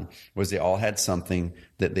common was they all had something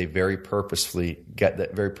that they very purposefully got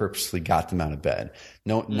them out of bed.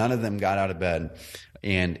 No, none of them got out of bed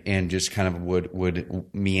and just kind of would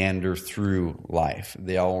meander through life.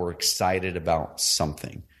 They all were excited about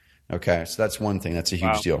something. Okay. So that's one thing. That's a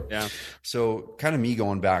huge deal. Yeah. So kind of me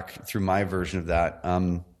going back through my version of that,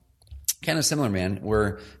 kind of similar, man,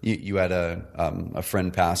 where you had a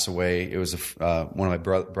friend pass away. It was one of my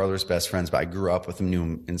brother's best friends, but I grew up with him, knew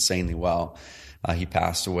him insanely well. He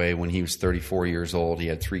passed away when he was 34 years old. He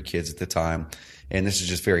had 3 kids at the time. And this is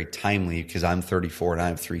just very timely because I'm 34 and I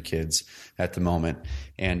have 3 kids at the moment.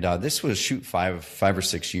 And this was 5 or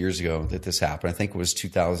 6 years ago that this happened. I think it was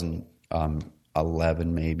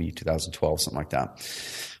 2011, maybe 2012, something like that.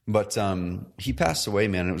 But he passed away,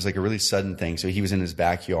 man. It was like a really sudden thing. So he was in his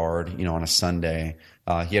backyard, on a Sunday.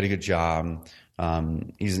 He had a good job.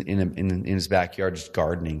 He's in his backyard just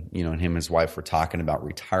gardening, and him and his wife were talking about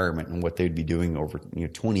retirement and what they'd be doing over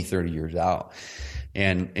 20, 30 years out.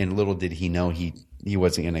 And little did he know he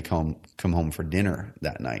wasn't going to come home for dinner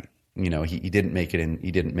that night. He didn't make it in.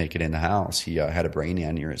 He didn't make it in the house. He had a brain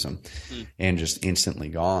aneurysm and just instantly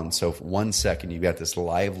gone. So for 1 second, you've got this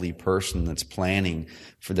lively person that's planning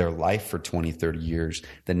for their life for 20, 30 years.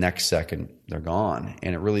 The next second, they're gone.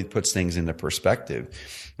 And it really puts things into perspective.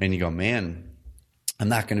 And you go, man, I'm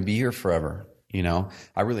not going to be here forever.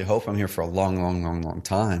 I really hope I'm here for a long, long, long, long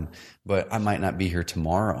time, but I might not be here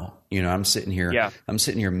tomorrow. I'm sitting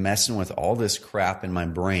here messing with all this crap in my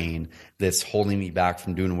brain that's holding me back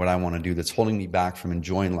from doing what I want to do, that's holding me back from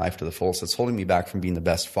enjoying life to the fullest, that's holding me back from being the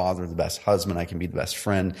best father, the best husband I can be, the best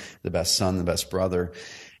friend, the best son, the best brother.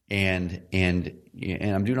 And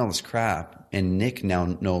I'm doing all this crap, and Nick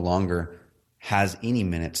now no longer has any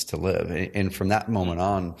minutes to live. And from that moment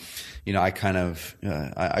on, I kind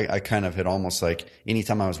of had almost like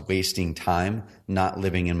anytime I was wasting time not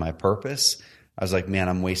living in my purpose, I was like, man,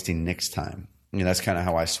 I'm wasting Nick's time. That's kind of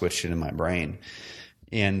how I switched it in my brain.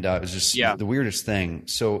 And it was just the weirdest thing.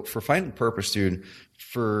 So for finding purpose, dude,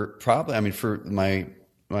 for my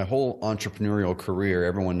whole entrepreneurial career,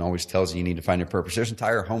 everyone always tells you need to find your purpose. There's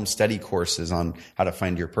entire home study courses on how to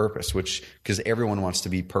find your purpose, because everyone wants to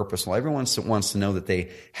be purposeful. Everyone wants to know that they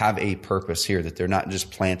have a purpose here, that they're not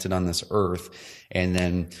just planted on this earth and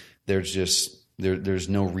then there's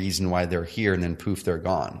no reason why they're here and then poof, they're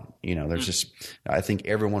gone. I think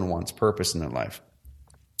everyone wants purpose in their life.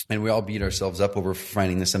 And we all beat ourselves up over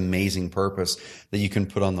finding this amazing purpose that you can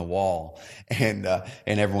put on the wall, and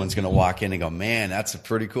everyone's going to walk in and go, "Man, that's a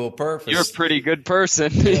pretty cool purpose. You're a pretty good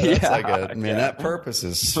person." That purpose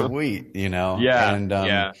is sweet, Yeah.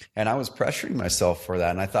 And I was pressuring myself for that,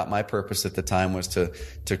 and I thought my purpose at the time was to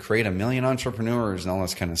create 1 million entrepreneurs and all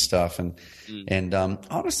this kind of stuff. And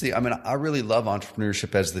honestly, I really love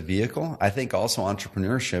entrepreneurship as the vehicle. I think also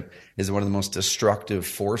entrepreneurship is one of the most destructive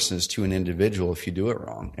forces to an individual if you do it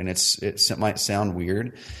wrong. And it might sound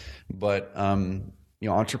weird, but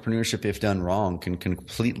entrepreneurship, if done wrong, can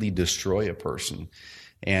completely destroy a person.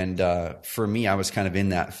 And for me, I was kind of in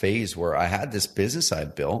that phase where I had this business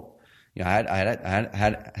I'd built.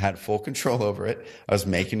 I had full control over it. I was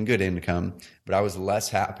making good income, but I was less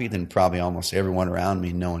happy than probably almost everyone around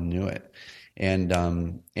me. No one knew it. And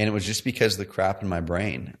it was just because of the crap in my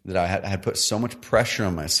brain that I had put so much pressure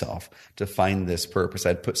on myself to find this purpose.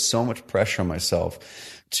 I'd put so much pressure on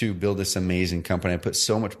myself to build this amazing company. I put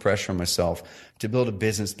so much pressure on myself to build a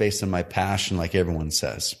business based on my passion, like everyone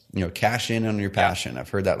says. Cash in on your passion. I've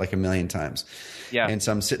heard that like 1 million times. Yeah. And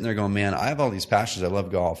so I'm sitting there going, man, I have all these passions. I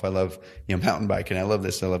love golf. I love mountain biking. I love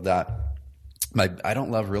this. I love that. I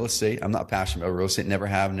don't love real estate. I'm not passionate about real estate. Never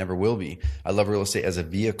have, never will be. I love real estate as a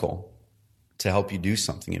vehicle to help you do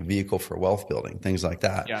something, a vehicle for wealth building, things like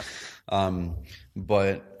that. Yeah.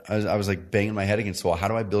 But I was like banging my head against the wall. How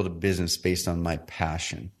do I build a business based on my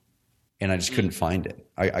passion? And I just couldn't find it.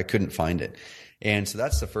 I couldn't find it. And so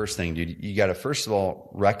that's the first thing, dude. You got to, first of all,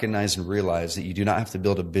 recognize and realize that you do not have to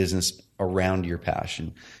build a business around your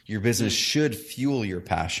passion. Your business should fuel your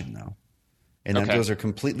passion, though. And then Okay. those are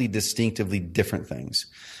completely distinctively different things.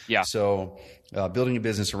 Yeah. So building a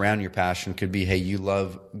business around your passion could be, hey, you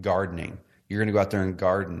love gardening. You're going to go out there and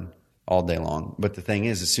garden all day long. But the thing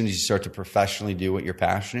is, as soon as you start to professionally do what your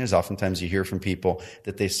passion is, oftentimes you hear from people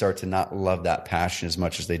that they start to not love that passion as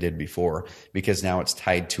much as they did before, because now it's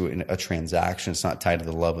tied to a transaction. It's not tied to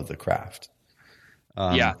the love of the craft.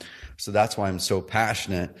 Yeah. So that's why I'm so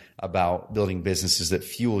passionate about building businesses that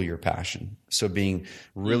fuel your passion. So being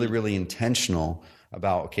really, really intentional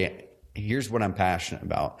about, okay, here's what I'm passionate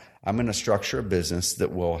about. I'm going to structure a business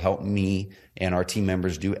that will help me and our team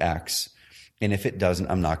members do X. And if it doesn't,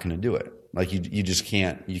 I'm not going to do it. Like you just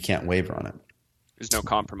can't waver on it. There's no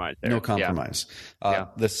compromise there. No compromise. Yeah.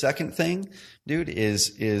 The second thing, dude,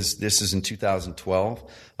 is this is in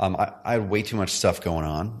 2012. I had way too much stuff going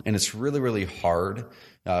on, and it's really, really hard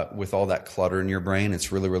with all that clutter in your brain.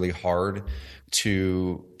 It's really, really hard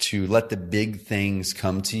to let the big things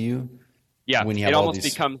come to you. Yeah, when you have it all almost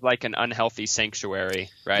these... becomes like an unhealthy sanctuary,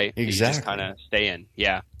 right? Exactly. You just kind of stay in.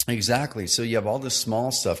 Yeah. Exactly. So you have all this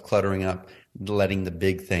small stuff cluttering up, letting the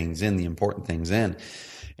big things in, the important things in.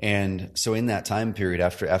 And so in that time period,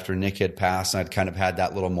 after Nick had passed, I'd kind of had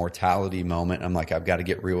that little mortality moment. I'm like, I've got to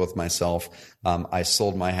get real with myself. I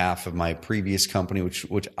sold my half of my previous company,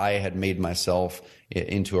 which I had made myself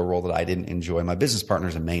into a role that I didn't enjoy. My business partner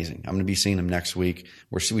is amazing. I'm going to be seeing him next week.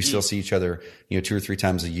 We still see each other, 2 or 3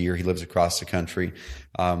 times a year. He lives across the country.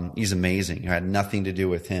 He's amazing. I had nothing to do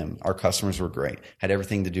with him. Our customers were great. Had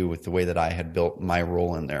everything to do with the way that I had built my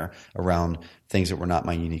role in there around things that were not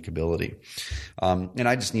my unique ability. And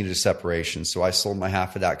I just needed a separation. So I sold my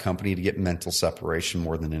half of that company to get mental separation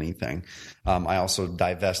more than anything. I also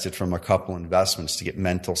divested from a couple investments to get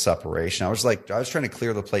mental separation. I was trying to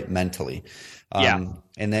clear the plate mentally. And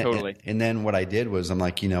then, totally. and then what I did was, I'm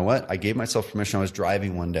like, you know what? I gave myself permission. I was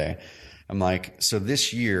driving one day. I'm like, so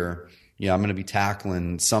this year, I'm going to be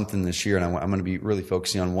tackling something this year, and I'm going to be really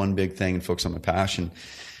focusing on one big thing and focus on my passion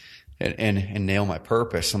and nail my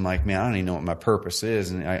purpose. I'm like, man, I don't even know what my purpose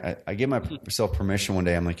is. And I gave myself permission one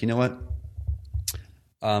day. I'm like, you know what?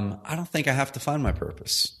 I don't think I have to find my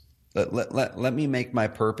purpose. Let me make my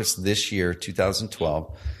purpose this year,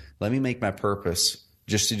 2012. Let me make my purpose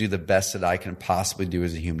just to do the best that I can possibly do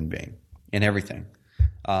as a human being in everything.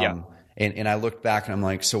 And I looked back and I'm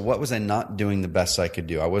like, so what was I not doing the best I could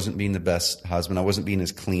do? I wasn't being the best husband. I wasn't being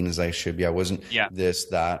as clean as I should be. I wasn't this,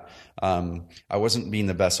 that. I wasn't being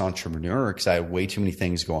the best entrepreneur because I had way too many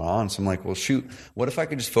things going on. So I'm like, well, shoot, what if I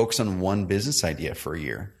could just focus on one business idea for a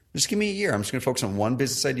year? Just give me a year. I'm just going to focus on one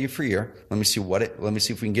business idea for a year. Let me see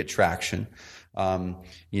if we can get traction. So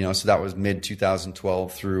that was mid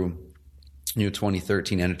 2012 through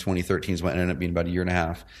 2013. End of 2013 is what ended up being about a year and a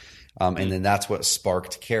half. And then that's what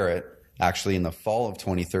sparked Carrot actually in the fall of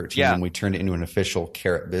 2013 when we turned it into an official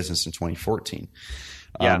Carrot business in 2014.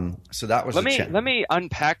 So that was let me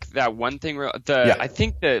unpack that one thing. I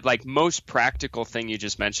think the most practical thing you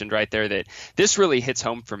just mentioned right there, that this really hits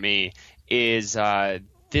home for me, is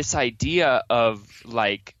this idea of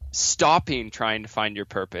stopping trying to find your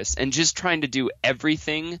purpose and just trying to do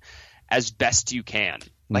everything as best you can.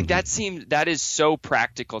 That is so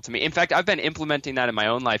practical to me. In fact, I've been implementing that in my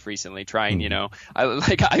own life recently, trying,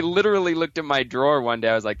 I literally looked at my drawer one day.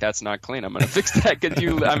 I was like, that's not clean. I'm going to fix that. Cause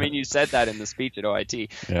you said that in the speech at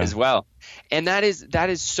OIT as well. And that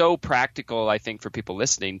is so practical, I think, for people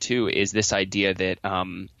listening too, is this idea that,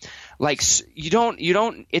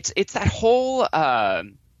 it's that whole,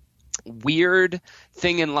 weird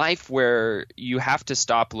thing in life where you have to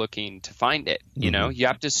stop looking to find it. You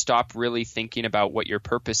have to stop really thinking about what your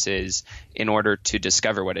purpose is in order to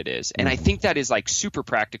discover what it is. And I think that is super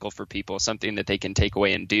practical for people. Something that they can take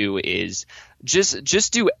away and do is just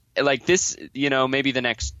do this, maybe the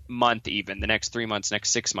next month, even the next 3 months, next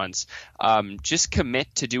 6 months, just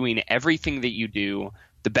commit to doing everything that you do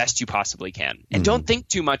the best you possibly can, and don't think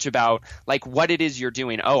too much about what it is you're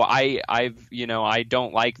doing. Oh, I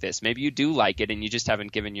don't like this. Maybe you do like it and you just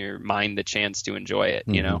haven't given your mind the chance to enjoy it,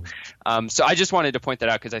 So I just wanted to point that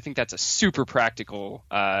out because I think that's a super practical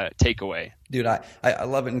takeaway. Dude, I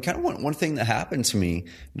love it. And kind of one thing that happened to me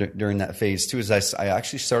during that phase too is I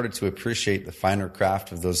actually started to appreciate the finer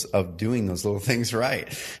craft of doing those little things right.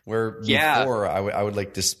 Where before I would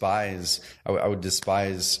despise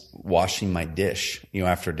washing my dish,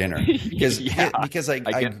 after dinner because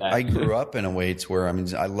I grew up in a way to where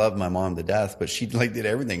I love my mom to death, but she did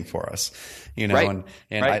everything for us, Right.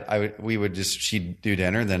 and she'd do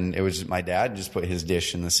dinner, then it was my dad just put his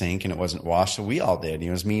dish in the sink and it wasn't washed, so we all did.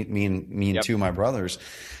 It was me and two of my brothers.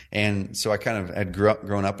 And so I kind of had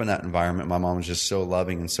grown up in that environment. My mom was just so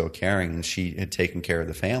loving and so caring, and she had taken care of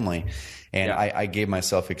the family. And I gave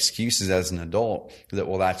myself excuses as an adult that,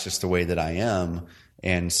 well, that's just the way that I am.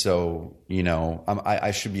 And so, I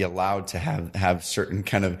should be allowed to have certain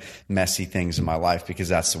kind of messy things in my life because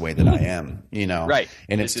that's the way that I am, Right.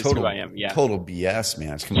 And this it's total BS,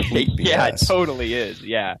 man. It's complete BS. Yeah, it totally is.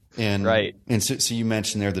 Yeah. And, right. And so you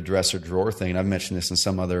mentioned there the dresser drawer thing, and I've mentioned this in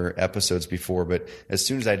some other episodes before, but as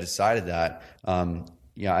soon as I decided that,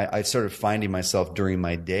 I started finding myself during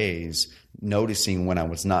my days noticing when I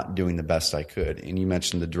was not doing the best I could. And you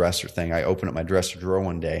mentioned the dresser thing. I opened up my dresser drawer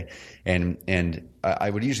one day, and I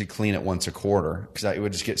would usually clean it once a quarter because it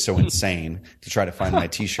would just get so insane to try to find my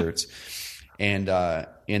T-shirts. And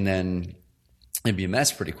then it'd be a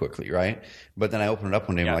mess pretty quickly, right? But then I opened it up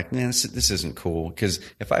one day and I'm like, man, this isn't cool. Because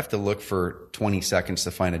if I have to look for 20 seconds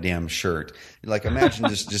to find a damn shirt, like imagine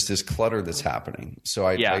just this clutter that's happening. So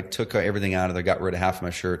I took everything out of there, got rid of half of my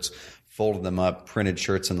shirts, folded them up, printed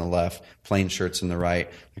shirts on the left, plain shirts on the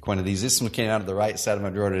right. Like one of these. This one came out of the right side of my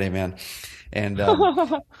drawer today, man. And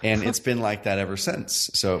and it's been like that ever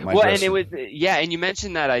since. So and it was and you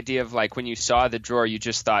mentioned that idea of like when you saw the drawer, you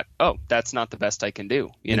just thought, oh, that's not the best I can do,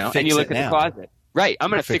 and you look at the closet. Right. I'm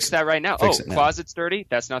going to fix that right now. Closet's dirty.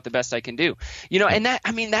 That's not the best I can do. And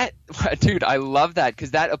that, dude, I love that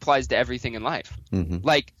because that applies to everything in life. Mm-hmm.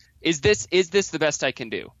 Like, is this the best I can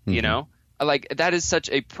do? Mm-hmm. Like that is such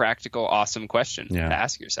a practical, awesome question to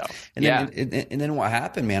ask yourself. And then what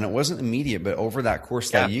happened, man, it wasn't immediate, but over that course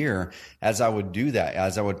of that year, as I would do that,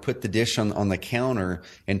 as I would put the dish on the counter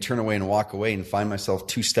and turn away and walk away and find myself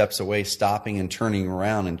 2 steps away, stopping and turning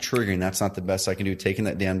around and triggering, that's not the best I can do, taking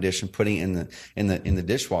that damn dish and putting it in the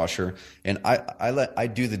dishwasher. And I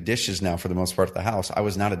do the dishes now for the most part of the house. I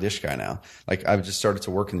was not a dish guy now. Like I've just started to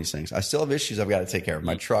work in these things. I still have issues I've got to take care of.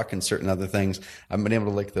 My truck and certain other things. I haven't been able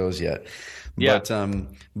to lick those yet.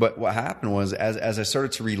 But what happened was as I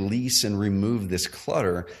started to release and remove this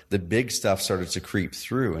clutter, the big stuff started to creep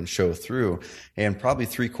through and show through. And probably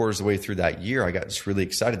 3/4 of the way through that year, I got just really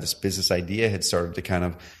excited. This business idea had started to kind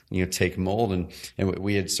of, take mold, and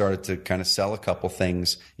we had started to kind of sell a couple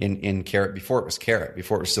things in Carrot before it was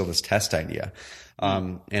still this test idea.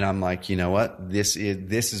 And I'm like, you know what? This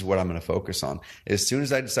is what I'm going to focus on. As soon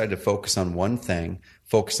as I decided to focus on one thing,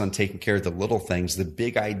 focus on taking care of the little things, the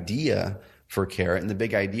big idea for Carrot and the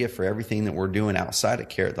big idea for everything that we're doing outside of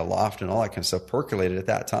Carrot, the loft and all that kind of stuff percolated at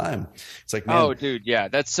that time. It's like, man. Oh, dude. Yeah.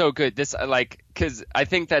 That's so good. This cause I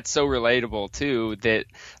think that's so relatable too, that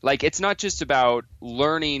like, it's not just about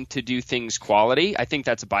learning to do things quality. I think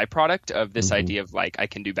that's a byproduct of this idea of like, I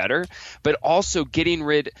can do better, but also getting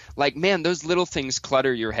rid, like, man, those little things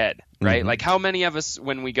clutter your head, right? Mm-hmm. Like how many of us,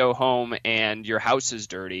 when we go home and your house is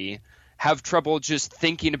dirty, have trouble just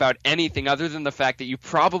thinking about anything other than the fact that you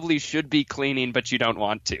probably should be cleaning, but you don't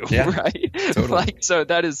want to, right? Totally.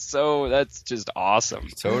 That's just awesome.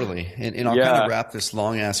 Totally. And I'll kind of wrap this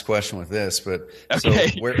long ass question with this, but so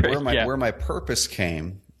where my purpose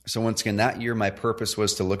came. So once again, that year, my purpose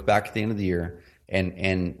was to look back at the end of the year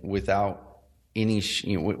and without any,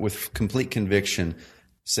 with complete conviction,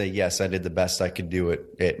 say, yes, I did the best I could do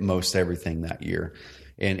at most everything that year.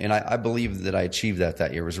 And I believe that I achieved that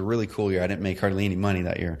year. It was a really cool year. I didn't make hardly any money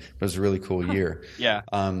that year, but it was a really cool year. Yeah.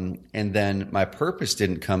 And then my purpose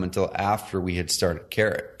didn't come until after we had started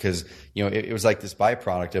Carrot, because it was like this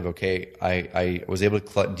byproduct of, okay, I was able to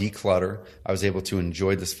declutter. I was able to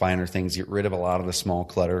enjoy the finer things, get rid of a lot of the small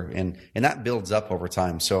clutter, and that builds up over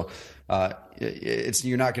time. So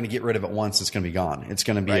you're not going to get rid of it once. It's going to be gone. It's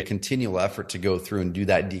going to be a continual effort to go through and do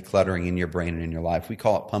that decluttering in your brain and in your life. We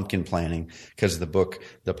call it pumpkin planning because of the book,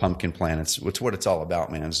 The Pumpkin Plan. It's what it's all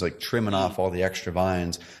about, man. It's like trimming off all the extra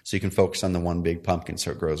vines so you can focus on the one big pumpkin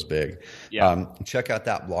so it grows big. Yeah. Check out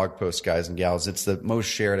that blog post, guys and gals. It's the most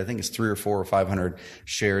shared. I think it's 300 or 400 or 500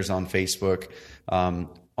 shares on Facebook.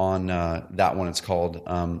 On that one, it's called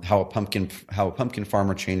How a Pumpkin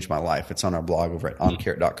Farmer Changed My Life. It's on our blog over at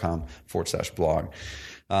oncarrot.com/blog.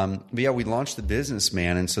 But yeah, we launched the business,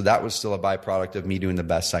 man. And so that was still a byproduct of me doing the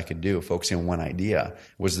best I could do, focusing on one idea,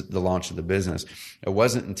 was the launch of the business. It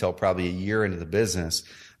wasn't until probably a year into the business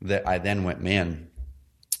that I then went, man,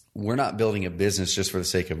 we're not building a business just for the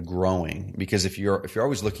sake of growing, because if you're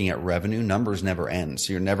always looking at revenue, numbers never end.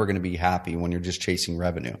 So you're never going to be happy when you're just chasing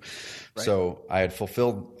revenue. Right. So I had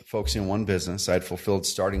fulfilled focusing on one business. I had fulfilled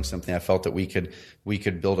starting something. I felt that we could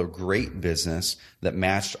build a great business that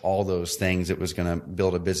matched all those things. It was going to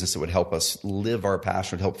build a business that would help us live our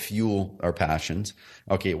passion, would help fuel our passions.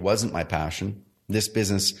 Okay, it wasn't my passion. This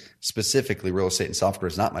business, specifically real estate and software,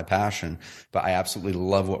 is not my passion, but I absolutely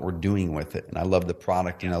love what we're doing with it. And I love the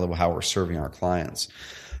product and I love how we're serving our clients.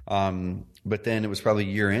 But then it was probably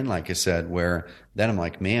a year in, like I said, where then I'm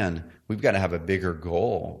like, man, we've got to have a bigger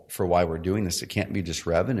goal for why we're doing this. It can't be just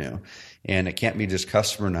revenue, and it can't be just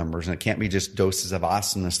customer numbers, and it can't be just doses of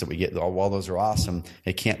awesomeness that we get. While those are awesome,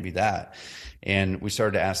 it can't be that. And we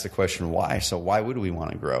started to ask the question, why? So why would we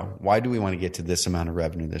want to grow? Why do we want to get to this amount of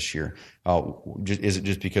revenue this year? Is it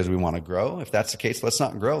just because we want to grow? If that's the case, let's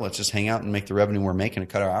not grow. Let's just hang out and make the revenue we're making and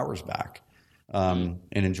cut our hours back, and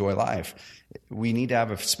enjoy life. We need to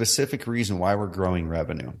have a specific reason why we're growing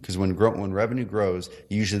revenue, because when revenue grows,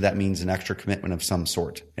 usually that means an extra commitment of some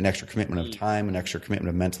sort, an extra commitment of time, an extra commitment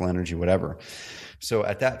of mental energy, whatever. So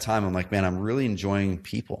at that time, I'm like, man, I'm really enjoying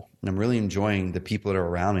people, and I'm really enjoying the people that are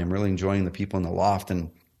around me. I'm really enjoying the people in the loft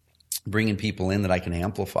and bringing people in that I can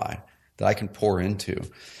amplify, that I can pour into.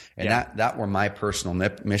 And that where my personal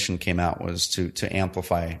mission came out was to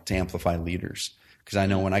amplify leaders. Because I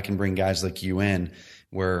know when I can bring guys like you in,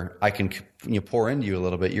 where I can pour into you a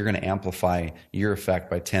little bit, you're going to amplify your effect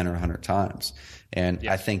by 10 or 100 times. And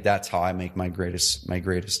I think that's how I make my greatest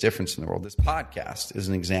difference in the world. This podcast is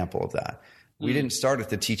an example of that. We didn't start it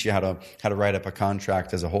to teach you how to write up a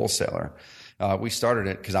contract as a wholesaler. We started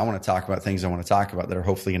it because I want to talk about things I want to talk about that are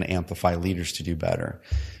hopefully going to amplify leaders to do better.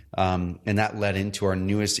 And that led into our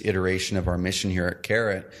newest iteration of our mission here at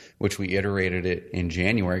Carrot, which we iterated it in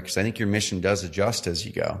January, because I think your mission does adjust as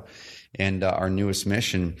you go. And our newest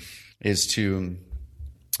mission is to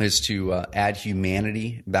add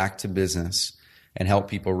humanity back to business and help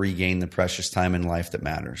people regain the precious time in life that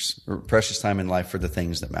matters, or precious time in life for the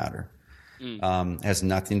things that matter. Has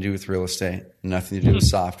nothing to do with real estate, nothing to do with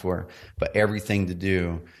software, but everything to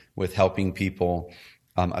do with helping people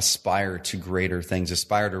aspire to greater things,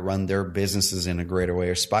 aspire to run their businesses in a greater way,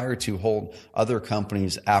 aspire to hold other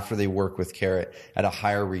companies after they work with Carrot at a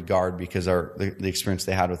higher regard, because the experience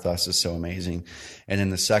they had with us is so amazing. And then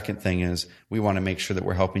the second thing is we want to make sure that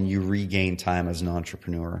we're helping you regain time as an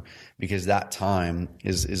entrepreneur, because that time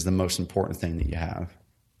is the most important thing that you have.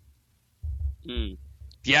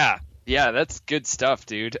 Yeah, that's good stuff,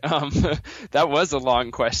 dude. That was a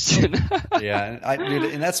long question. Yeah,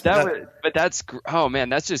 dude, and that's oh man,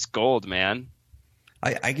 that's just gold, man.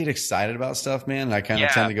 I get excited about stuff, man. I kind of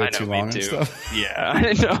tend to go too long and stuff. Yeah,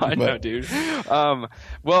 I know, dude.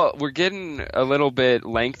 Well, we're getting a little bit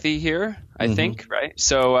lengthy here, I think, right?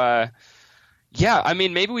 So, yeah, I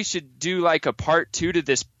mean, maybe we should do like a part 2 to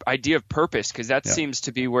this idea of purpose, because that seems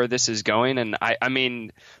to be where this is going. And I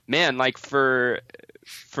mean, man, like for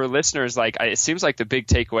listeners, like it seems like the big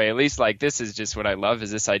takeaway, at least like this is just what I love, is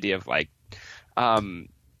this idea of like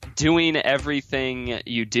doing everything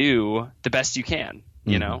you do the best you can,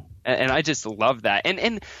 you know? And I just love that.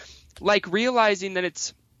 And like realizing that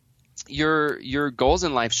it's your goals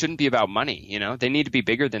in life shouldn't be about money, you know? They need to be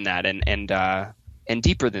bigger than that and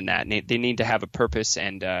deeper than that. And they need to have a purpose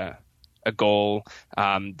and a goal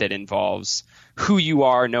that involves who you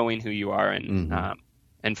are, knowing who you are,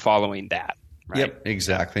 and following that. Right? Yep,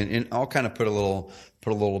 exactly. And I'll kind of put a little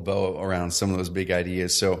bow around some of those big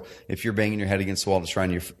ideas. So if you're banging your head against the wall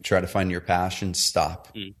to try to find your passion,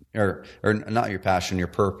 stop. Or not your passion, your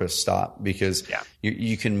purpose, stop. Because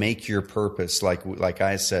you can make your purpose, like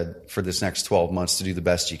I said, for this next 12 months to do the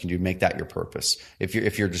best you can do, make that your purpose. If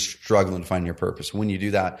you're just struggling to find your purpose, when you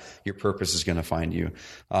do that, your purpose is going to find you.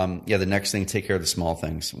 The next thing, take care of the small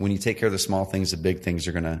things. When you take care of the small things, the big things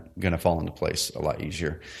are going to fall into place a lot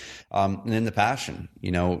easier. And then the passion,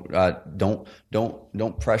 you know,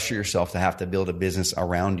 don't pressure yourself to have to build a business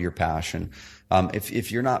around your passion.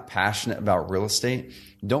 If you're not passionate about real estate,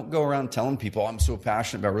 don't go around telling people, I'm so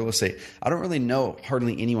passionate about real estate. I don't really know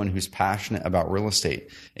hardly anyone who's passionate about real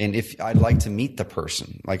estate. And if I'd like to meet the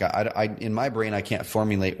person, like I in my brain, I can't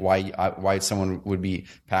formulate why someone would be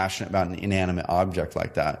passionate about an inanimate object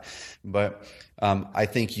like that. But I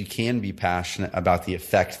think you can be passionate about the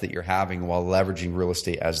effect that you're having while leveraging real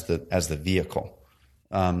estate as the vehicle,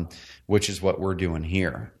 which is what we're doing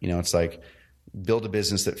here. You know, it's like build a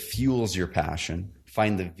business that fuels your passion,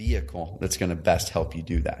 find the vehicle that's going to best help you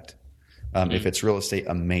do that. If it's real estate,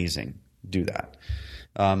 amazing, do that.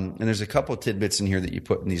 And there's a couple of tidbits in here that you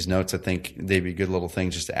put in these notes. I think they'd be good little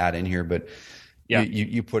things just to add in here, but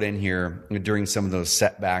you put in here during some of those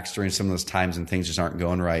setbacks, during some of those times and things just aren't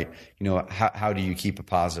going right. You know, how do you keep a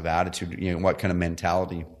positive attitude? You know, what kind of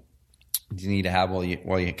mentality do you need to have while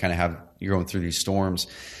you kind of you're going through these storms?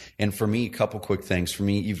 And for me, a couple quick things. For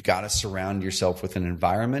me, you've got to surround yourself with an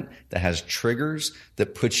environment that has triggers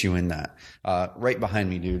that puts you in that. Right behind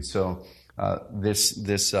me, dude. So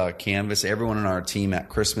this canvas, everyone on our team at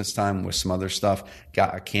Christmas time with some other stuff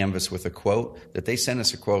got a canvas with a quote that they sent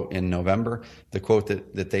us a quote in November. The quote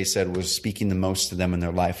that they said was speaking the most to them in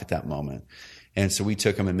their life at that moment. And so we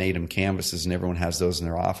took them and made them canvases, and everyone has those in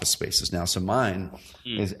their office spaces now. So mine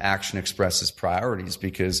is action expresses priorities,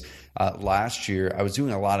 because last year I was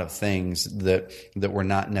doing a lot of things that were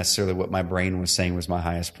not necessarily what my brain was saying was my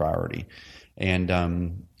highest priority.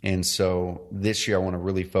 And so this year I want to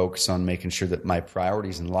really focus on making sure that my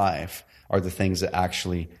priorities in life are the things that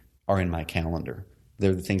actually are in my calendar.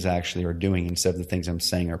 They're the things I actually are doing instead of the things I'm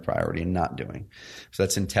saying are priority and not doing. So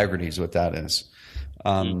that's integrity is what that is.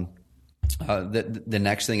 The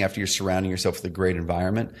next thing after you're surrounding yourself with a great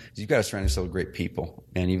environment is you've got to surround yourself with great people,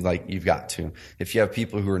 and you've got to. If you have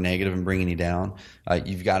people who are negative and bringing you down,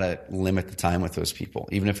 you've got to limit the time with those people,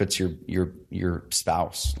 even if it's your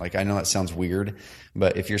spouse. Like, I know that sounds weird,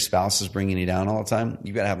 but if your spouse is bringing you down all the time,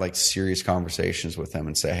 you've got to have like serious conversations with them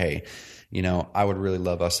and say, hey, I would really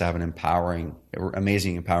love us to have an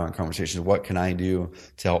amazing empowering conversation. What can I do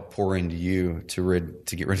to help pour into you to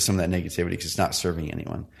get rid of some of that negativity, because it's not serving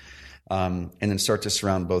anyone. And then start to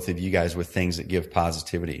surround both of you guys with things that give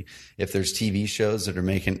positivity. If there's TV shows that are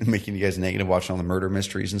making you guys negative, watching all the murder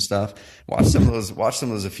mysteries and stuff, watch some of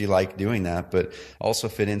those if you like doing that, but also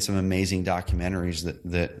fit in some amazing documentaries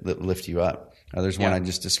that lift you up. There's one I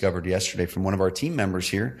just discovered yesterday from one of our team members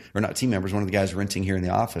here, or not team members, one of the guys renting here in the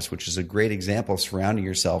office, which is a great example of surrounding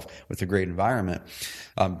yourself with a great environment.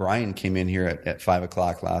 Brian came in here at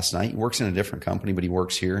 5:00 last night. He works in a different company, but he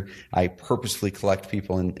works here. I purposefully collect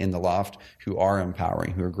people in the loft who are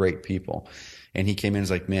empowering, who are great people. And he came in and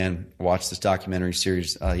was like, man, I watched this documentary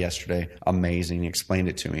series yesterday. Amazing. He explained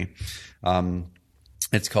it to me.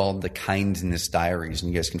 It's called The Kindness Diaries,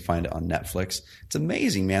 and you guys can find it on Netflix. It's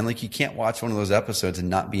amazing, man. Like, you can't watch one of those episodes and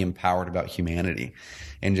not be empowered about humanity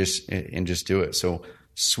and just do it. So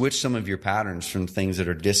switch some of your patterns from things that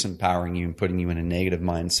are disempowering you and putting you in a negative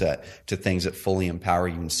mindset to things that fully empower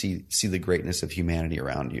you and see the greatness of humanity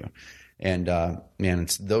around you. And, man,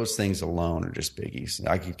 it's those things alone are just biggies.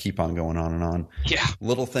 I could keep on going on and on. Yeah.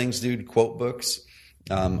 Little things, dude, quote books.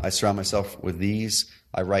 I surround myself with these.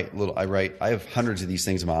 I have hundreds of these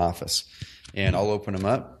things in my office, and I'll open them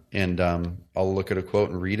up and I'll look at a quote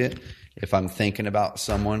and read it. If I'm thinking about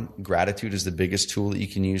someone, gratitude is the biggest tool that you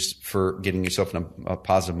can use for getting yourself in a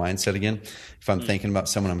positive mindset again. If I'm thinking about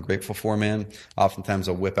someone I'm grateful for, man, oftentimes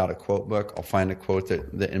I'll whip out a quote book. I'll find a quote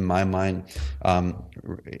that in my mind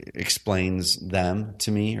explains them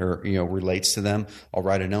to me, or relates to them. I'll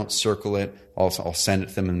write a note, circle it. I'll send it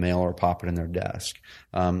to them in the mail or pop it in their desk.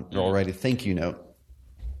 Or I'll write a thank you note.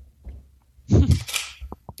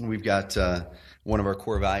 We've got one of our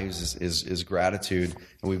core values is gratitude,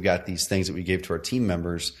 and we've got these things that we gave to our team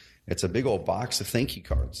members. It's a big old box of thank you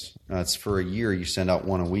cards. It's for a year. You send out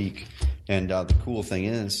one a week, and the cool thing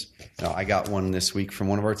is, I got one this week from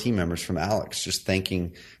one of our team members, from Alex, just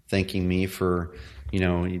thanking me for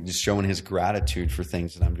just showing his gratitude for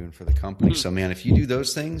things that I'm doing for the company. So, man, if you do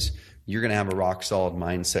those things, you're going to have a rock solid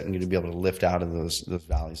mindset, and you're going to be able to lift out of those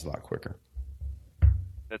valleys a lot quicker.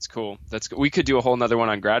 That's cool. We could do a whole nother one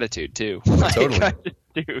on gratitude too. Totally.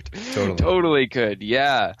 Dude, totally could.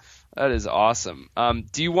 Yeah, that is awesome.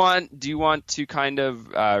 Do you want to kind of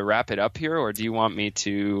wrap it up here, or do you want me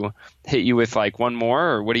to hit you with like one more,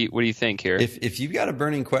 or what do you think here? If you've got a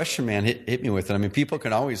burning question, man, hit me with it. I mean, people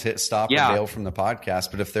can always hit stop or bail from the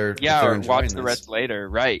podcast, but if they're or watch the rest later,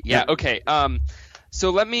 right? Yeah. Okay.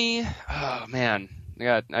 So let me. Oh man.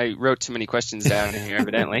 God, I wrote too many questions down here,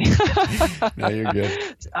 evidently. No, you're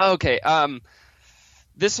good. Okay.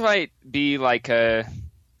 This might be like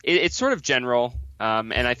it's sort of general,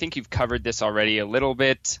 and I think you've covered this already a little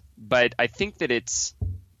bit, but I think that it's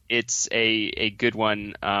a good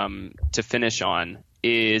one to finish on.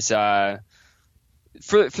 Is for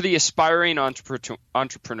the aspiring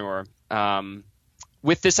entrepreneur,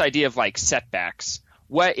 with this idea of like setbacks.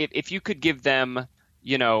 What if you could give them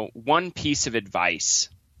one piece of advice,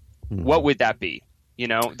 what would that be?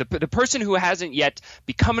 The person who hasn't yet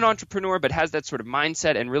become an entrepreneur but has that sort of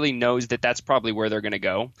mindset and really knows that that's probably where they're going to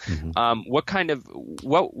go.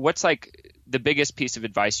 What's like the biggest piece of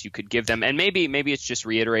advice you could give them? And maybe it's just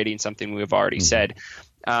reiterating something we've already said.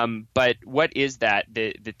 But what is that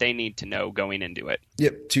they need to know going into it?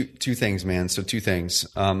 Yep. Two things, man. So two things.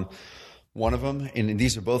 One of them, and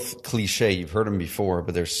these are both cliche. You've heard them before,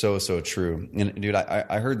 but they're so true. And dude,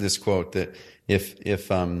 I heard this quote that if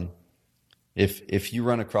you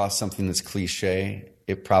run across something that's cliche,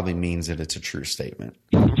 it probably means that it's a true statement.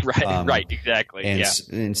 Right, exactly.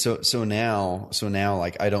 And so now,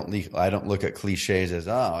 like I don't look at cliches as,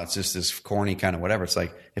 oh, it's just this corny kind of whatever. It's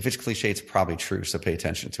like, if it's cliche, it's probably true. So pay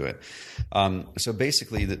attention to it. So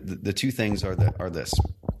basically the two things are this,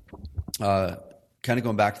 kind of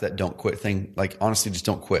going back to that don't quit thing. Like, honestly, just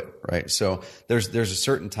don't quit. Right. So there's a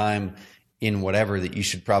certain time in whatever that you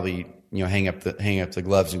should probably, hang up the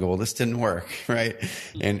gloves and go, well, this didn't work. Right.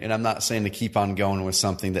 And I'm not saying to keep on going with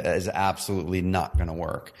something that is absolutely not going to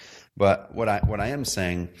work. But what I am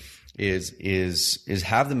saying is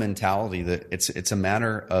have the mentality that it's a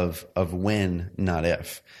matter of when, not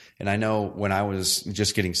if. And I know when I was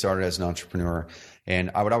just getting started as an entrepreneur,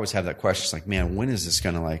 and I would always have that question. It's like, man, when is this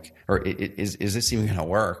going to is this even going to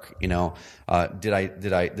work? Did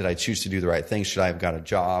I choose to do the right thing? Should I have got a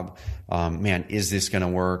job? Man, is this going to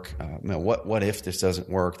work? What if this doesn't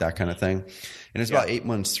work? That kind of thing. And it's about 8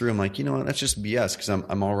 months through. I'm like, you know what? That's just BS, because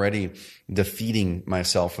I'm already defeating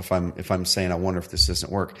myself if I'm saying, I wonder if this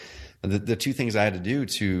doesn't work. The two things I had to do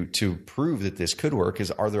to prove that this could work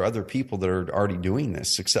is, are there other people that are already doing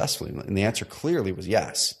this successfully? And the answer clearly was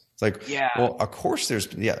yes. It's like, well, of course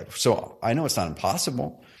so I know it's not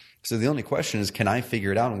impossible. So the only question is, can I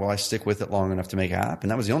figure it out, and will I stick with it long enough to make it happen?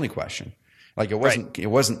 That was the only question. Like, it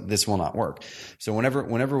wasn't this will not work. So whenever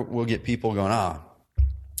we'll get people going,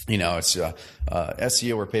 it's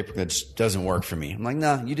SEO or pay-per-click just doesn't work for me. I'm like,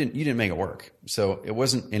 nah, you didn't make it work. So it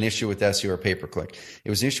wasn't an issue with SEO or pay-per-click. It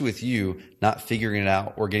was an issue with you not figuring it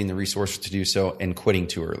out or getting the resources to do so and quitting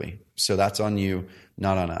too early. So that's on you,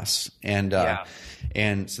 not on us. And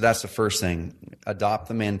so that's the first thing. Adopt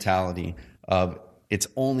the mentality of, it's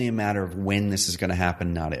only a matter of when this is going to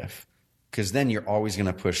happen, not if. Because then you're always going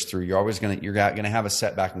to push through. You're going to have a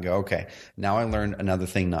setback and go, okay, now I learned another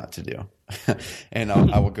thing not to do. And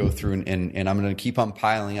I will go through and I'm going to keep on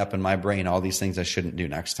piling up in my brain all these things I shouldn't do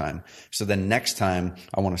next time. So then next time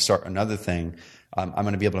I want to start another thing, I'm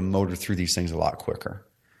going to be able to motor through these things a lot quicker.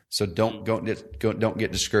 So don't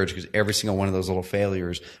get discouraged, because every single one of those little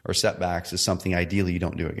failures or setbacks is something ideally you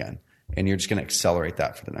don't do again. And you're just going to accelerate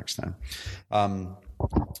that for the next time.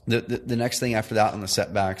 The next thing after that on the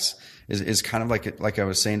setbacks is kind of like I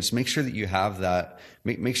was saying, just make sure that you have that.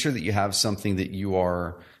 Make sure that you have something that you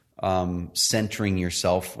are centering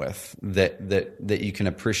yourself with, that you can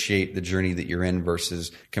appreciate the journey that you're in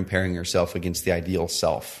versus comparing yourself against the ideal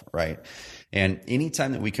self, right? And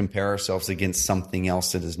anytime that we compare ourselves against something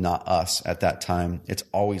else that is not us at that time, it's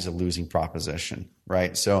always a losing proposition,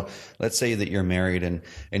 right? So let's say that you're married and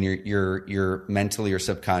you're mentally or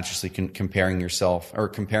subconsciously comparing yourself or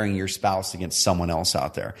comparing your spouse against someone else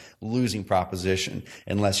out there. Losing proposition,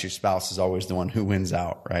 unless your spouse is always the one who wins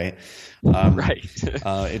out, right? Right.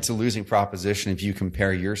 It's a losing proposition if you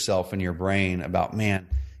compare yourself in your brain about, man,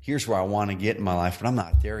 here's where I want to get in my life, but I'm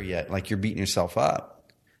not there yet. Like, you're beating yourself up.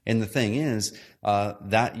 And the thing is,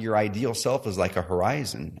 that your ideal self is like a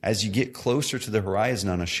horizon. As you get closer to the horizon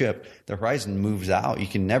on a ship, the horizon moves out. You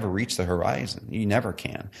can never reach the horizon. You never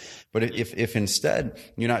can. But if instead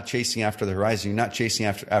you're not chasing after the horizon, you're not chasing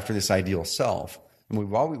after this ideal self. And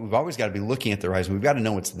we've always got to be looking at the horizon. We've got to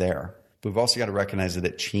know it's there. But we've also got to recognize that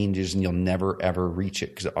it changes and you'll never, ever reach it,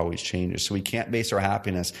 because it always changes. So we can't base our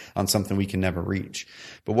happiness on something we can never reach.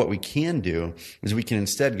 But what we can do is we can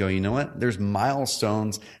instead go, you know what? There's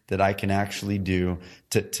milestones that I can actually do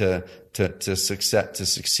to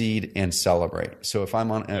succeed and celebrate. So if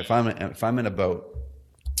I'm in a boat,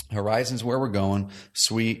 horizon's where we're going.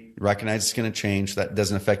 Sweet. Recognize it's going to change. That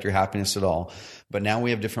doesn't affect your happiness at all. But now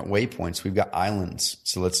we have different waypoints. We've got islands.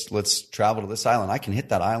 So let's travel to this island. I can hit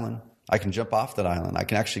that island. I can jump off that island. I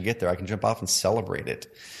can actually get there. I can jump off and celebrate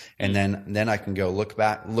it. And then I can go look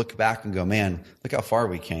back and go, man, look how far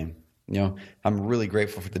we came. I'm really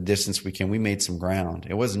grateful for the distance we came. We made some ground.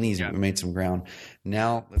 It wasn't easy, but we made some ground.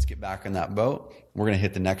 Now let's get back on that boat. We're going to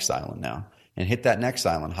hit the next island now. And hit that next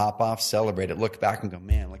island, hop off, celebrate it, look back and go,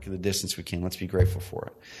 man, look at the distance we came. Let's be grateful for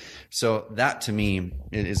it. So that, to me,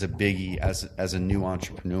 is a biggie as a new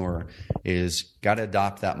entrepreneur, is got to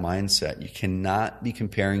adopt that mindset. You cannot be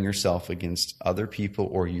comparing yourself against other people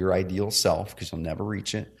or your ideal self, because you'll never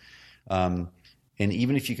reach it. And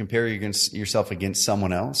even if you compare yourself against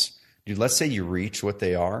someone else, dude, let's say you reach what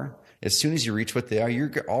they are. As soon as you reach what they are,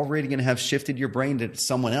 you're already going to have shifted your brain to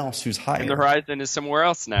someone else who's higher. And the horizon is somewhere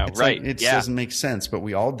else now, right? It doesn't make sense, but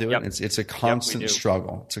we all do it. It's a constant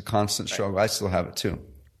struggle. It's a constant struggle. I still have it too.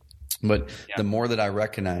 But the more that I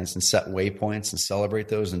recognize and set waypoints and celebrate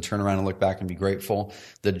those and turn around and look back and be grateful,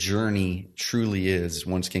 the journey truly is,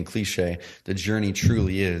 once again cliche, the journey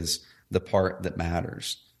truly is the part that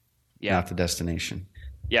matters, not the destination.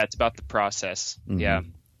 Yeah, it's about the process. Mm-hmm.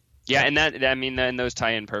 Yeah, and then those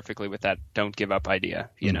tie in perfectly with that "don't give up" idea,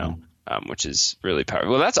 you know, which is really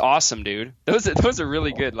powerful. Well, that's awesome, dude. Those are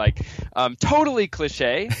really good. Like, totally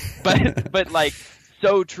cliche, but like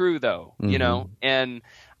so true though, you know. And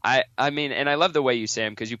I mean, and I love the way you say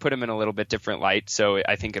them because you put them in a little bit different light. So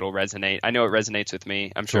I think it'll resonate. I know it resonates with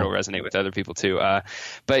me. I'm sure it'll resonate with other people too.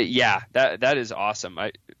 But yeah, that is awesome.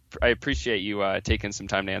 I appreciate you taking some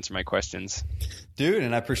time to answer my questions. Dude,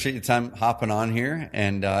 and I appreciate your time hopping on here.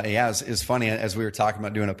 And yeah, it's funny, as we were talking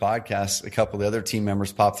about doing a podcast, a couple of the other team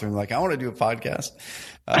members popped through and like, I want to do a podcast.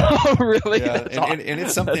 Oh, really? Yeah. And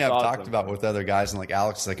it's something I've talked about with other guys. And like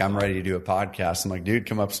Alex is like, I'm ready to do a podcast. I'm like, dude,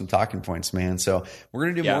 come up with some talking points, man. So we're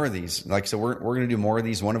going to do more of these. Like, so we're going to do more of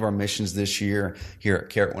these. One of our missions this year here at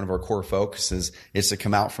Carrot, one of our core focuses is to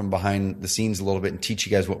come out from behind the scenes a little bit and teach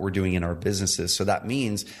you guys what we're doing in our businesses. So that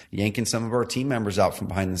means yanking some of our team members out from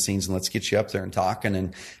behind the scenes and let's get you up there and talking.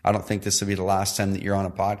 And I don't think this will be the last time that you're on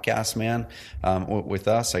a podcast, man, with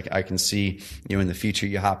us. I can see you in the future,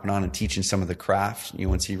 you hopping on and teaching some of the craft,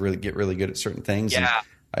 once you really get really good at certain things. Yeah. And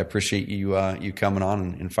I appreciate you coming on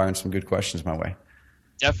and firing some good questions my way.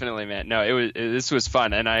 Definitely, man. No, this was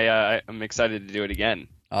fun. And I'm excited to do it again.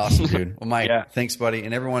 Awesome, dude. Well, Mike, thanks, buddy.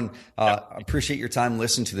 And everyone, appreciate your time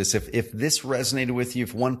listening to this. If this resonated with you,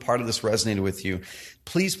 if one part of this resonated with you,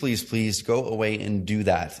 please, please, please go away and do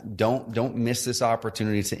that. Don't miss this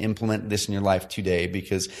opportunity to implement this in your life today,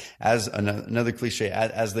 because as another cliche,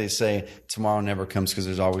 as they say, tomorrow never comes because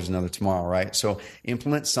there's always another tomorrow, right? So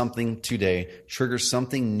implement something today, trigger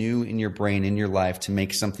something new in your brain, in your life to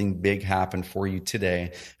make something big happen for you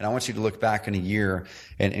today. And I want you to look back in a year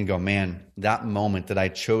and go, man, that moment that I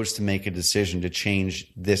chose to make a decision to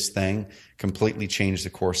change this thing completely changed the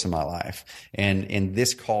course of my life. And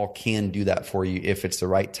this call can do that for you if it's the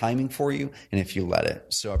right timing for you and if you let it.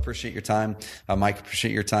 So I appreciate your time. Mike,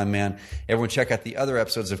 appreciate your time, man. Everyone check out the other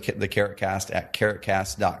episodes of the Carrot Cast at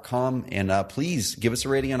carrotcast.com. And please give us a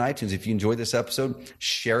rating on iTunes. If you enjoyed this episode,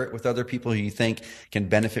 share it with other people who you think can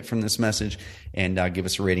benefit from this message, and give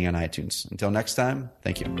us a rating on iTunes. Until next time,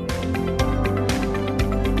 thank you.